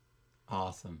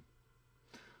 Awesome.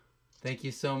 Thank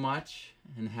you so much,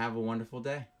 and have a wonderful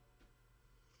day.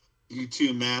 You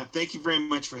too, Matt. Thank you very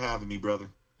much for having me, brother.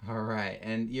 All right.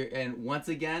 And once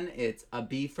again, it's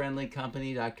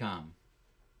abeefriendlycompany.com.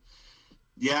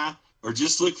 Yeah, or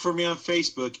just look for me on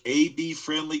Facebook, AB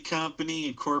Friendly Company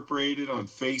Incorporated on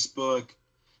Facebook.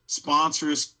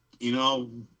 Sponsor us,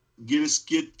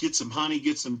 get some honey,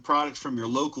 get some products from your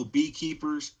local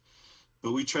beekeepers.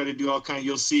 But we try to do all kinds.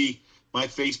 You'll see my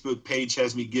Facebook page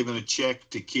has me giving a check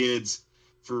to kids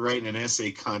for writing an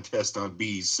essay contest on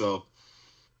bees. So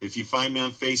if you find me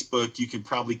on Facebook, you can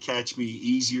probably catch me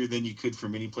easier than you could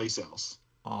from any place else.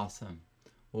 Awesome.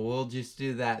 Well, we'll just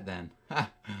do that then.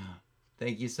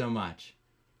 Thank you so much.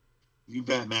 You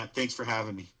bet, Matt. Thanks for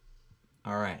having me.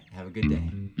 All right. Have a good day.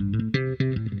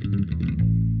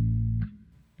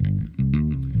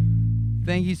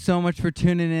 Thank you so much for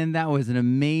tuning in. That was an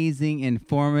amazing,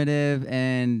 informative,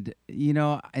 and,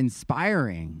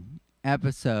 inspiring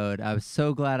episode. I was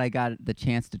so glad I got the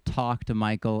chance to talk to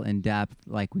Michael in depth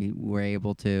like we were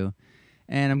able to.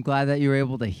 And I'm glad that you were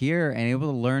able to hear and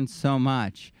able to learn so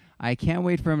much. I can't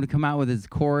wait for him to come out with his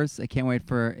course. I can't wait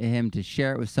for him to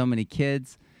share it with so many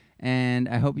kids. And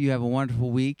I hope you have a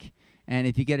wonderful week. And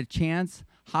if you get a chance,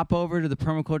 hop over to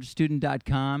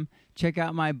thepermaculturestudent.com. Check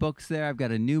out my books there. I've got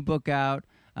a new book out.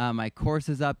 My course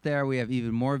is up there. We have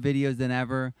even more videos than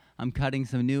ever. I'm cutting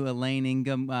some new Elaine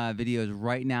Ingham videos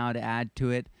right now to add to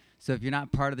it. So if you're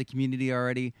not part of the community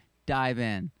already, dive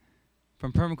in.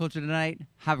 From Permaculture Tonight,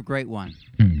 have a great one.